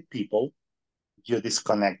are with people, you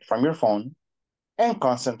disconnect from your phone and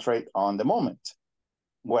concentrate on the moment.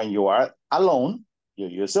 When you are alone, you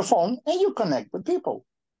use the phone and you connect with people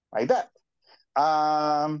like that.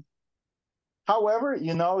 However,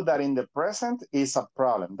 you know that in the present is a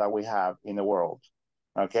problem that we have in the world.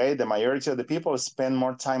 Okay, the majority of the people spend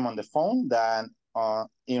more time on the phone than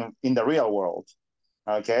in the real world.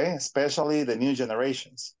 Okay, especially the new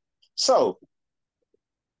generations. So,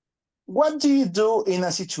 what do you do in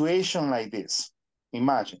a situation like this?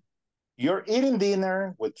 Imagine you're eating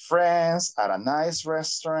dinner with friends at a nice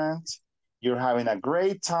restaurant. You're having a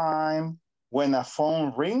great time when a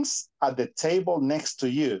phone rings at the table next to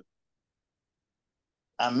you.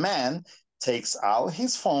 A man takes out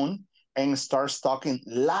his phone and starts talking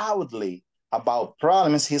loudly about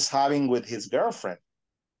problems he's having with his girlfriend.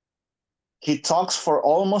 He talks for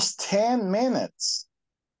almost 10 minutes.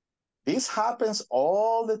 This happens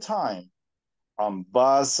all the time on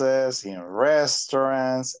buses, in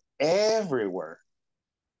restaurants, everywhere.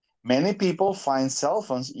 Many people find cell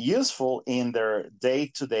phones useful in their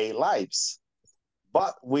day-to-day lives,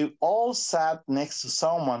 but we've all sat next to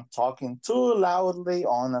someone talking too loudly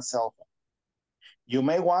on a cell phone. You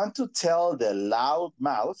may want to tell the loud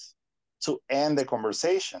mouth to end the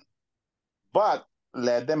conversation, but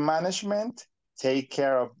let the management take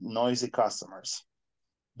care of noisy customers.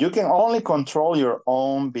 You can only control your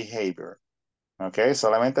own behavior. Okay,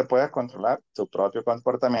 solamente puedes controlar tu propio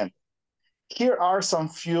comportamiento. Here are some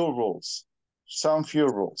few rules.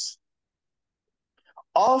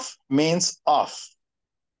 Off means off.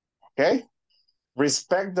 Okay?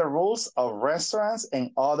 Respect the rules of restaurants and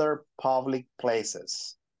other public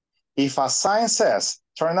places. If a sign says,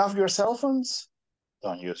 turn off your cell phones,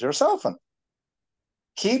 don't use your cell phone.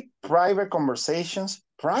 Keep private conversations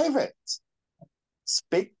private.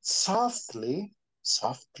 Speak softly,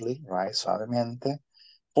 right, suavemente,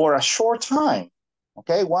 for a short time.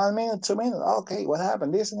 Okay, 1 minute, 2 minutes. Okay, what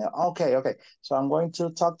happened? This and that. Okay. So I'm going to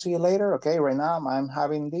talk to you later. Okay, right now I'm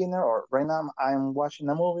having dinner, or right now I'm watching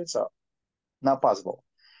a movie, so not possible.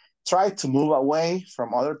 Try to move away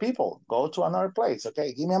from other people. Go to another place.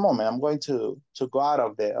 Okay, give me a moment. I'm going to go out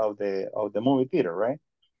of the movie theater, right?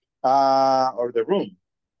 Or the room,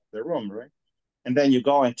 right? And then you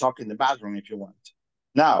go and talk in the bathroom if you want.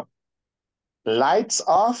 Now, lights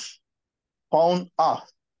off, phone off.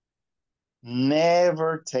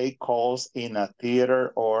 Never take calls in a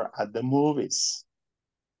theater or at the movies.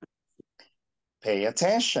 Pay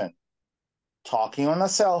attention. Talking on a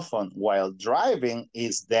cell phone while driving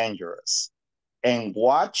is dangerous. And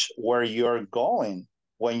watch where you're going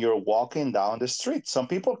when you're walking down the street. Some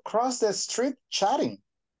people cross the street chatting,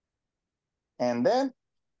 and then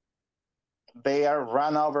they are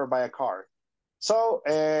run over by a car. So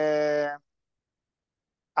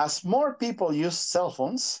as more people use cell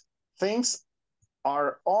phones, things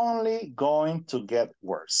are only going to get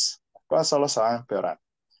worse. Solo se van a empeorar.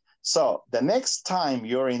 So the next time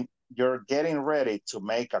you're getting ready to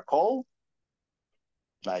make a call,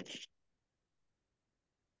 like,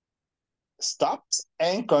 stop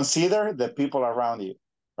and consider the people around you,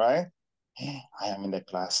 right? I am in the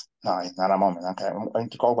class. No, it's not a moment. Okay, I'm going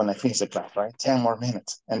to call when I finish the class, right? 10 more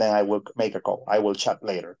minutes, and then I will make a call. I will chat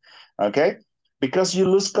later, okay? Because you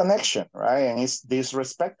lose connection, right? And it's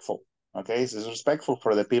disrespectful, okay? It's disrespectful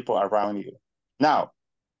for the people around you. Now,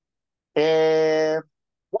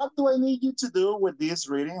 what do I need you to do with this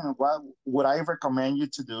reading, and what would I recommend you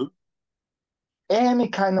to do? Any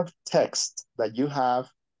kind of text that you have,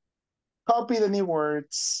 copy the new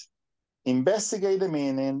words, investigate the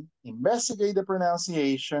meaning, investigate the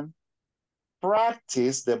pronunciation,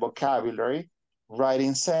 practice the vocabulary,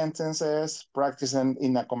 writing sentences, practicing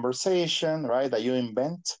in a conversation, right, that you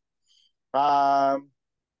invent, and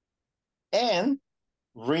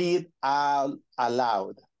read out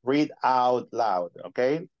aloud. Read out loud,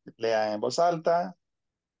 okay? Lean en voz alta.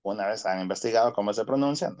 Una vez han investigado cómo se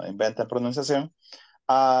pronuncia, no inventen pronunciación.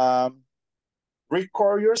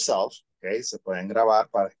 Record yourself, okay? Se pueden grabar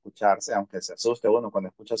para escucharse, aunque se asuste uno cuando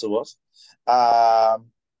escucha su voz.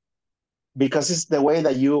 Because it's the way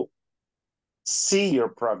that you see your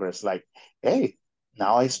progress. Like, hey,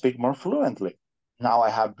 now I speak more fluently. Now I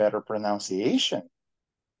have better pronunciation.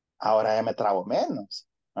 Ahora ya me trabo menos.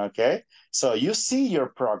 Okay? So you see your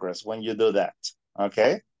progress when you do that.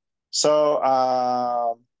 Okay? So,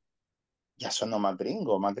 ya sueno más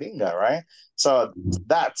gringo, más gringa, right? So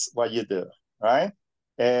that's what you do, right?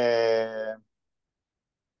 Tengo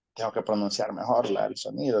que pronunciar mejor el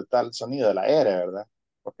sonido, tal sonido de la R, ¿verdad?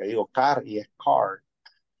 Porque digo car y es car.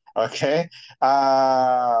 Okay?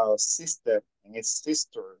 Sister, and it's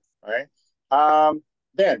sister, right?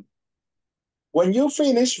 Then, when you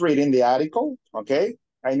finish reading the article, okay,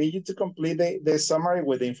 I need you to complete the summary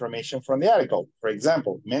with the information from the article. For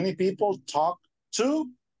example, many people talk to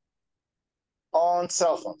on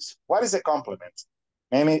cell phones. What is the complement?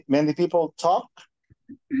 Many people talk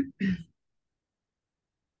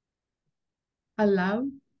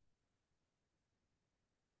Aloud.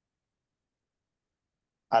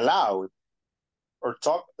 aloud or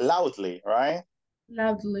talk loudly, right?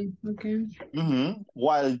 Loudly. Okay.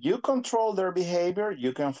 While you control their behavior,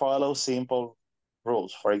 you can follow simple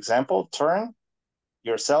rules. For example, turn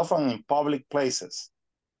your cell phone in public places.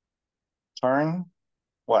 Turn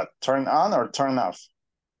what? Turn on or turn off?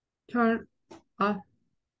 Turn off.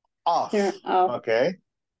 Off. Turn off. Okay.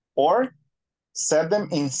 Or set them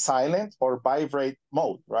in silent or vibrate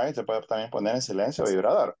mode, right? Se puede también poner en silencio o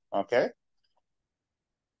vibrador. Okay.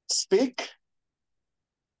 Speak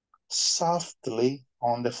softly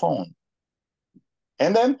on the phone.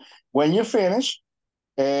 And then when you finish,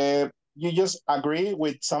 you just agree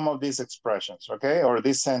with some of these expressions, okay? Or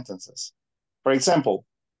these sentences. For example,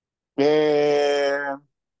 it's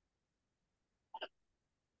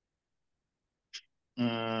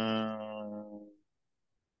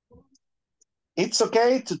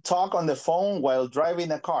okay to talk on the phone while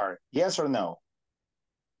driving a car. Yes or no?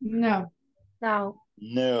 No. No.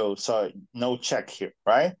 No, so no check here,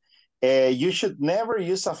 right? You should never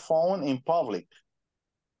use a phone in public.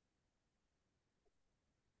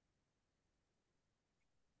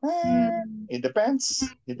 It depends.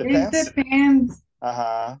 It depends. It depends.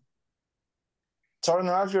 Turn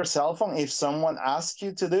off your cell phone if someone asks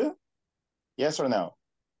you to do. Yes or no?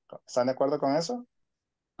 ¿Están de acuerdo con eso?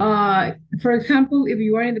 For example, if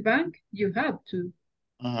you are in the bank, you have to.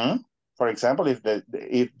 For example, if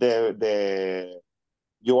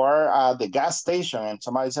you are at the gas station and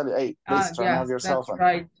somebody says, hey, please turn off your cell phone. That's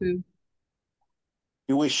right too.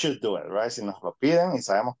 We should do it, right? Si nos lo piden y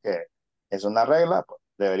sabemos que es una regla, pues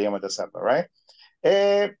deberíamos de hacerlo, right?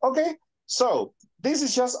 Okay, so this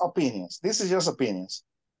is just opinions. This is just opinions.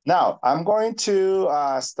 Now, I'm going to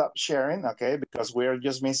stop sharing, okay, because we're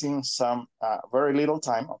just missing some very little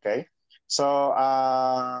time, okay? So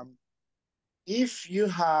if you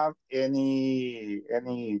have any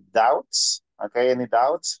doubts, okay, any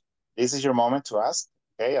doubts, this is your moment to ask,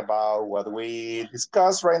 okay, about what we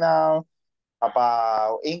discussed right now,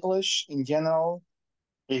 about English in general.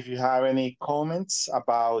 If you have any comments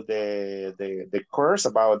about the course,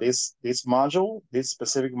 about this module, this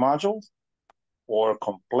specific module, or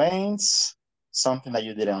complaints, something that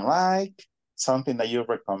you didn't like, something that you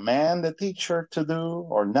recommend the teacher to do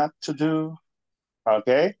or not to do,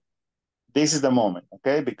 okay? This is the moment,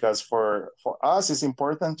 okay? Because for us, it's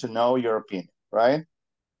important to know your opinion, right?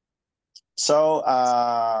 So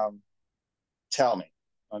tell me,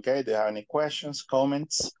 okay? Do you have any questions,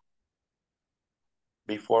 comments?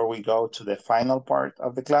 Before we go to the final part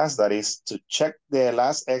of the class, that is to check the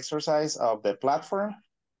last exercise of the platform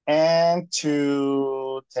and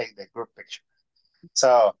to take the group picture.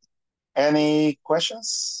 So any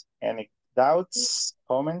questions, any doubts,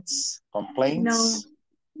 comments, complaints? No,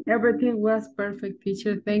 everything was perfect,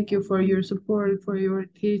 teacher. Thank you for your support, for your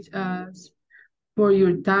teach us, for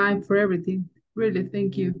your time, for everything. Really,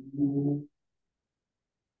 thank you.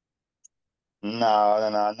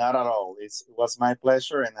 No, not at all. It was my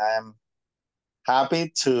pleasure, and I am happy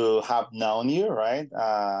to have known you, right?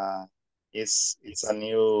 It's a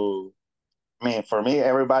new, I mean, for me,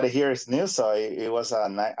 everybody here is new, so it was a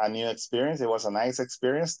new experience. It was a nice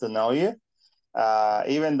experience to know you.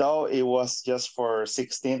 Even though it was just for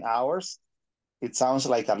 16 hours, it sounds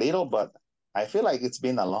like a little, but I feel like it's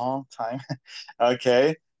been a long time,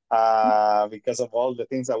 okay? Because of all the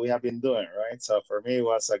things that we have been doing, right? So for me, it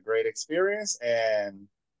was a great experience, and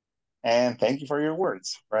thank you for your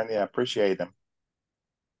words, Randy. I appreciate them.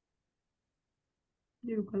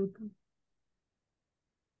 You're welcome.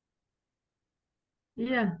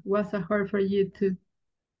 Yeah, was hard for you too.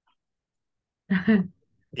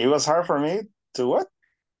 It was hard for me to what?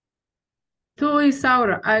 To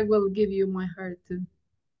Isaura, I will give you my heart too.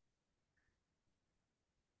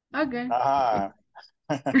 Okay.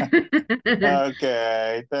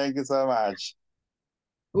 Okay, thank you so much.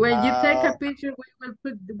 When you take a picture, we will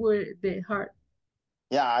put the heart.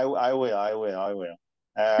 Yeah, I will.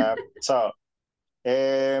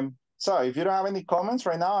 So if you don't have any comments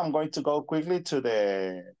right now, I'm going to go quickly to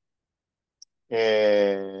the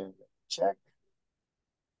check,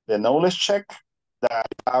 the knowledge check that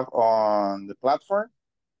I have on the platform.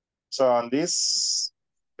 So on this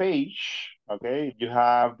page, okay, you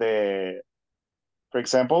have for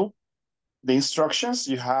example, the instructions,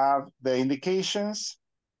 you have the indications,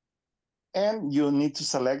 and you need to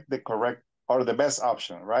select the correct or the best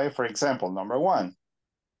option, right? For example, number 1,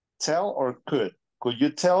 tell or could? Could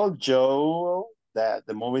you tell Joel that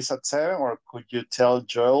the movie's at 7, or could you tell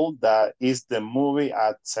Joel that is the movie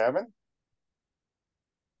at 7?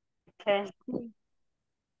 Okay.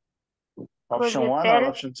 Option you 1 tell- or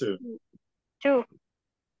option 2? 2.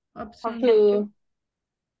 Option Two.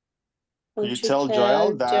 Could you To tell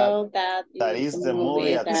Joel that Joel that is the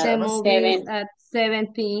movie at The 7? movie is at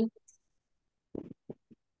 7 p.m.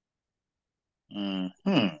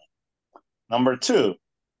 Number 2,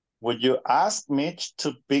 would you ask Mitch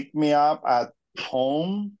to pick me up at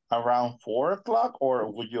home around 4 o'clock, or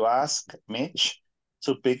would you ask Mitch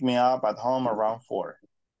to pick me up at home around 4?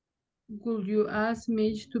 Could you ask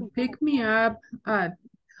Mitch to pick me up at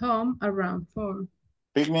home around 4?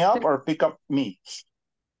 Pick me up or pick up me?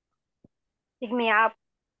 Pick me up.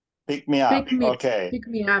 Pick me up. Okay. Pick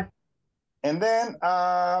me up. And then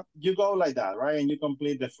you go like that, right? And you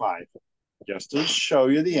complete the 5. Just to show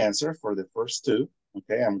you the answer for the first 2.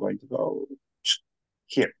 Okay, I'm going to go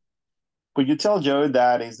here. Could you tell Joe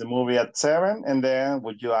that is the movie at 7? And then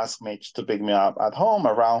would you ask Mitch to pick me up at home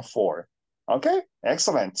around 4? Okay,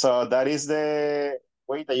 excellent. So that is the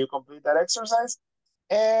way that you complete that exercise.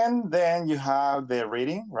 And then you have the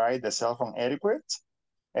reading, right? The cell phone etiquette.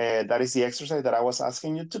 That is the exercise that I was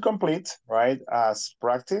asking you to complete, right? As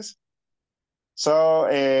practice. So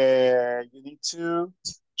you need to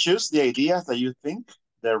choose the ideas that you think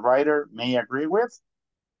the writer may agree with.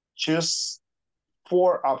 Choose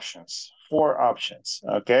 4 options,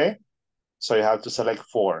 okay? So you have to select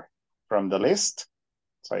 4 from the list.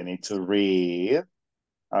 So I need to read,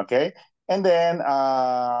 okay? And then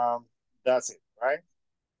that's it, right?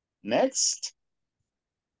 Next,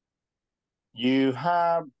 you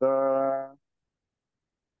have the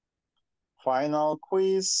final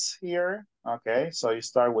quiz here, okay? So you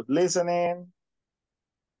start with listening,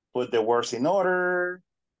 put the words in order,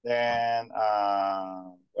 then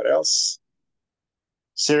what else?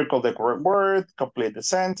 Circle the correct word, complete the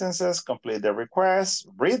sentences, complete the request,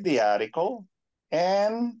 read the article,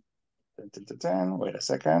 and wait a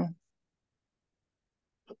second.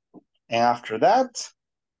 And after that,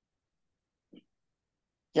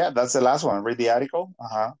 yeah, that's the last one. Read the article.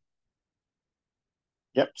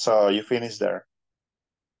 Yep, so you finish there.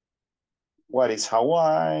 What is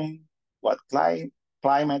Hawaii? What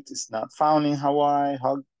climate is not found in Hawaii?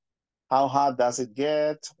 How hot does it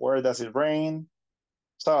get? Where does it rain?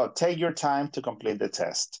 So take your time to complete the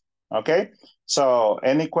test, okay? So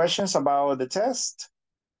any questions about the test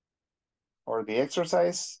or the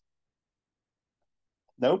exercise?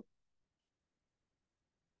 Nope.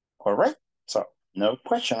 All right, so no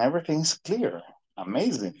question, everything's clear.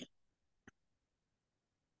 Amazing.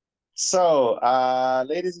 So,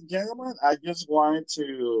 ladies and gentlemen, I just wanted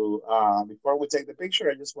to, before we take the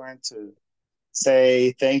picture, I just wanted to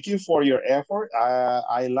say thank you for your effort.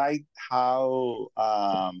 I like how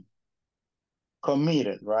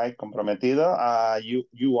committed, right? Comprometido,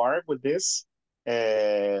 you are with this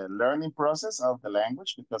learning process of the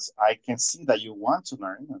language, because I can see that you want to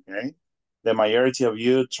learn, okay? The majority of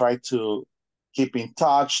you try to keep in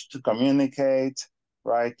touch, to communicate,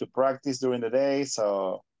 right? To practice during the day.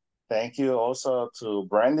 So thank you also to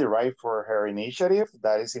Brandy, right? For her initiative.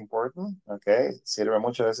 That is important, okay? Sirve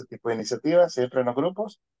mucho de ese tipo de iniciativas, siempre en los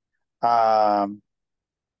grupos.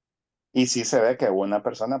 Y sí se ve que una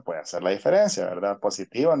persona puede hacer la diferencia, ¿verdad?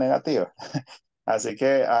 Positiva o negativa. Así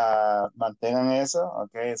que mantengan eso,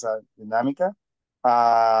 ok, esa dinámica.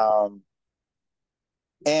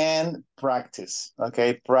 And practice,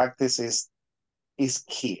 okay? Practice is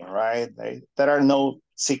key, right? There are no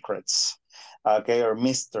secrets, okay, or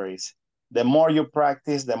mysteries. The more you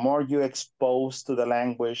practice, the more you expose to the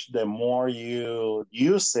language, the more you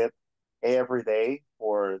use it every day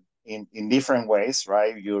or in different ways,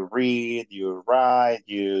 right? You read, you write,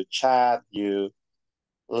 you chat, you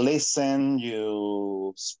listen,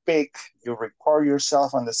 you speak, you record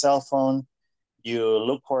yourself on the cell phone, you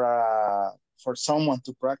look for someone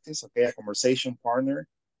to practice, okay, a conversation partner.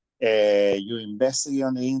 You investigate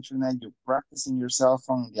on the internet, you practice in your cell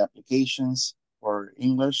phone, the applications for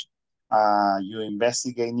English, you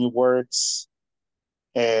investigate new words,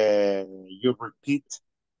 you repeat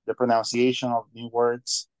the pronunciation of new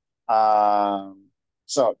words.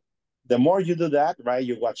 So the more you do that, right,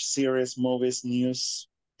 you watch series, movies, news,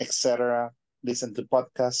 etc., listen to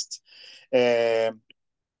podcasts,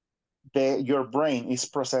 your brain is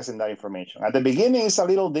processing that information. At the beginning, it's a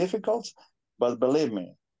little difficult, but believe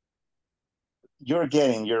me, your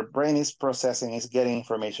brain is processing, is getting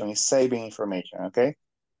information, is saving information, okay?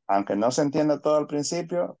 Aunque no se entienda todo al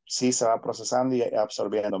principio, sí se va procesando y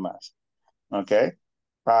absorbiendo más, okay?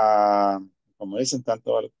 como dicen,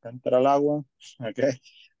 tanto al que entra al agua, okay,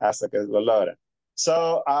 hasta que lo logra.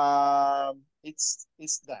 So it's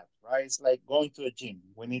that, right? It's like going to a gym.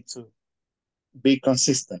 We need to be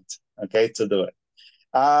consistent, okay, to do it.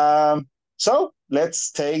 So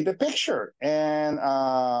let's take the picture, and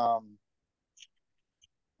I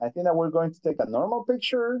think that we're going to take a normal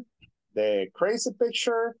picture, the crazy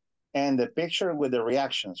picture, and the picture with the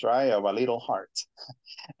reactions, right, of a little heart.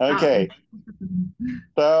 Okay,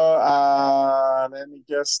 so let me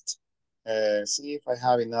just see if I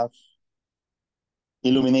have enough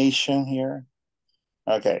illumination here.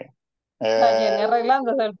 Okay. La Jenny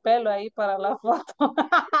arreglándose el pelo ahí para la foto.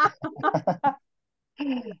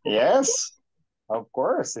 Yes, of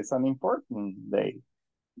course, it's an important day.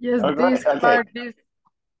 Yes, Okay, this okay. part is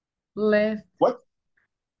left. What?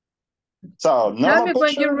 So Tell normal me when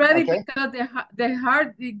picture, you're ready okay? because the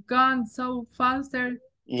heart is gone so faster.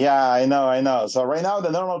 Yeah, I know. So right now,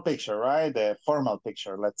 the normal picture, right? The formal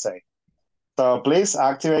picture, let's say. So please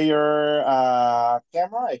activate your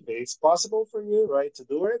camera if it's possible for you, right, to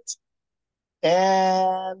do it.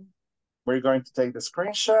 And we're going to take the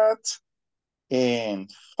screenshot in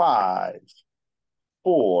 5,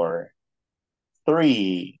 4,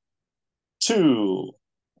 3, 2,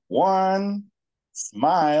 1.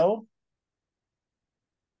 Smile.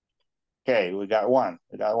 Okay, we got one.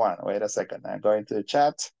 Wait a second. I'm going to the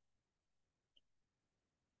chat.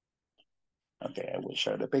 Okay, I will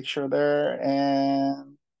share the picture there.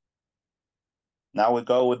 And now we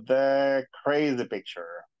go with the crazy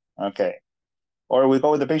picture. Okay. Or we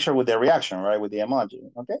go with the picture with the reaction, right? With the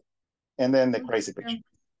emoji. Okay. And then the crazy picture.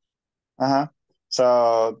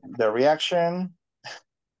 So the reaction.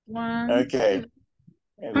 One. Okay.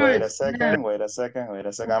 Wait a second.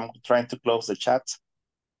 I'm trying to close the chat.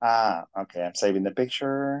 Okay. I'm saving the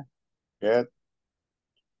picture. Good.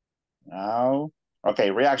 Now,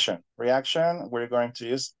 okay, reaction. We're going to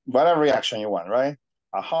use whatever reaction you want, right?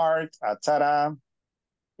 A heart, a ta-da.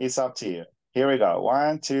 It's up to you. Here we go.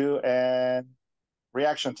 1, 2, and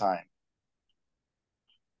reaction time.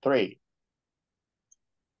 3.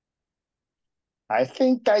 I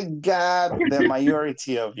think I got the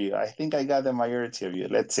majority of you.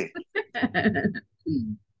 Let's see.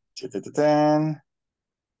 10.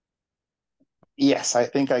 Yes, I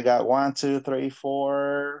think I got 1, 2, 3,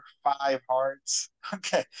 4, 5 hearts.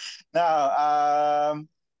 Okay. Now,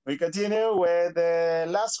 we continue with the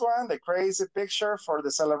last one, the crazy picture for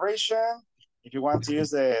the celebration. If you want to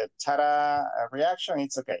use the ta-da reaction,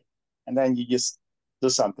 it's okay. And then you just do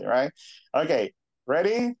something, right? Okay,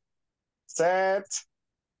 ready, set,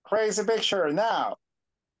 crazy picture now.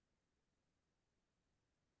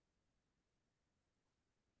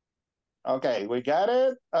 Okay, we got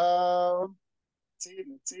it.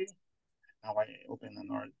 Let's see. Now I open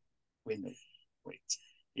another window. Wait,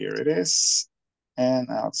 here it is. And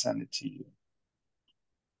I'll send it to you.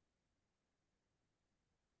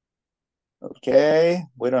 Okay,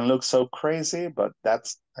 we don't look so crazy, but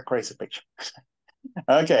that's a crazy picture.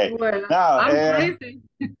 Okay, Well, now, I'm crazy.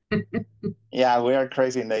 yeah, we are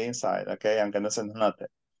crazy in the inside. Okay, I'm gonna send another.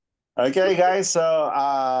 Okay, guys, so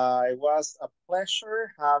it was a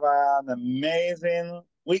pleasure. Have an amazing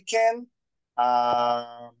weekend.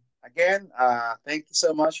 Again, thank you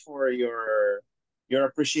so much for your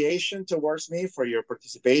appreciation towards me, for your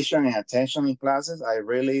participation and attention in classes. I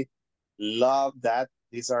really love that.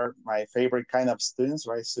 These are my favorite kind of students,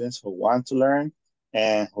 right? Students who want to learn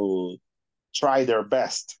and who try their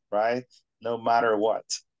best, right? No matter what.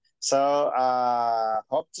 So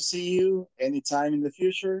hope to see you anytime in the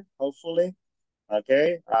future, hopefully.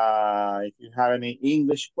 Okay. If you have any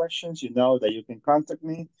English questions, you know that you can contact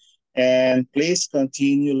me. And please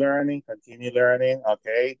continue learning.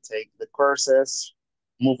 Okay. Take the courses,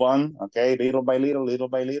 move on. Okay. Little by little,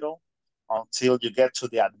 until you get to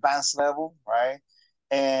the advanced level, right?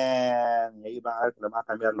 And ahí van a ver que le van a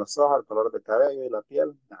cambiar los ojos, el color de cabello y la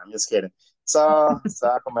piel. No, I'm just kidding. So, se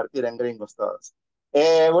va a convertir en gringos todos.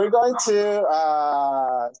 We're going to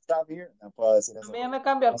stop here. No puedo decir A eso. mí ya me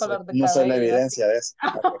cambió el color de No soy la cabello. evidencia de eso.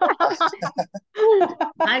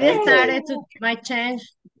 I started to my change.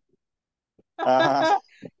 Y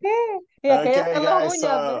aquellas Okay, con las guys,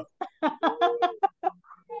 uñas, ¿ves?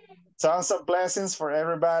 tons of blessings for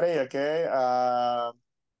everybody, okay?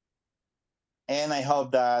 And I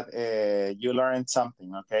hope that you learned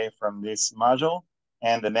something, okay, from this module.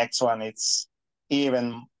 And the next one, it's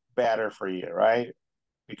even better for you, right?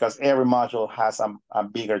 Because every module has a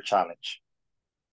bigger challenge.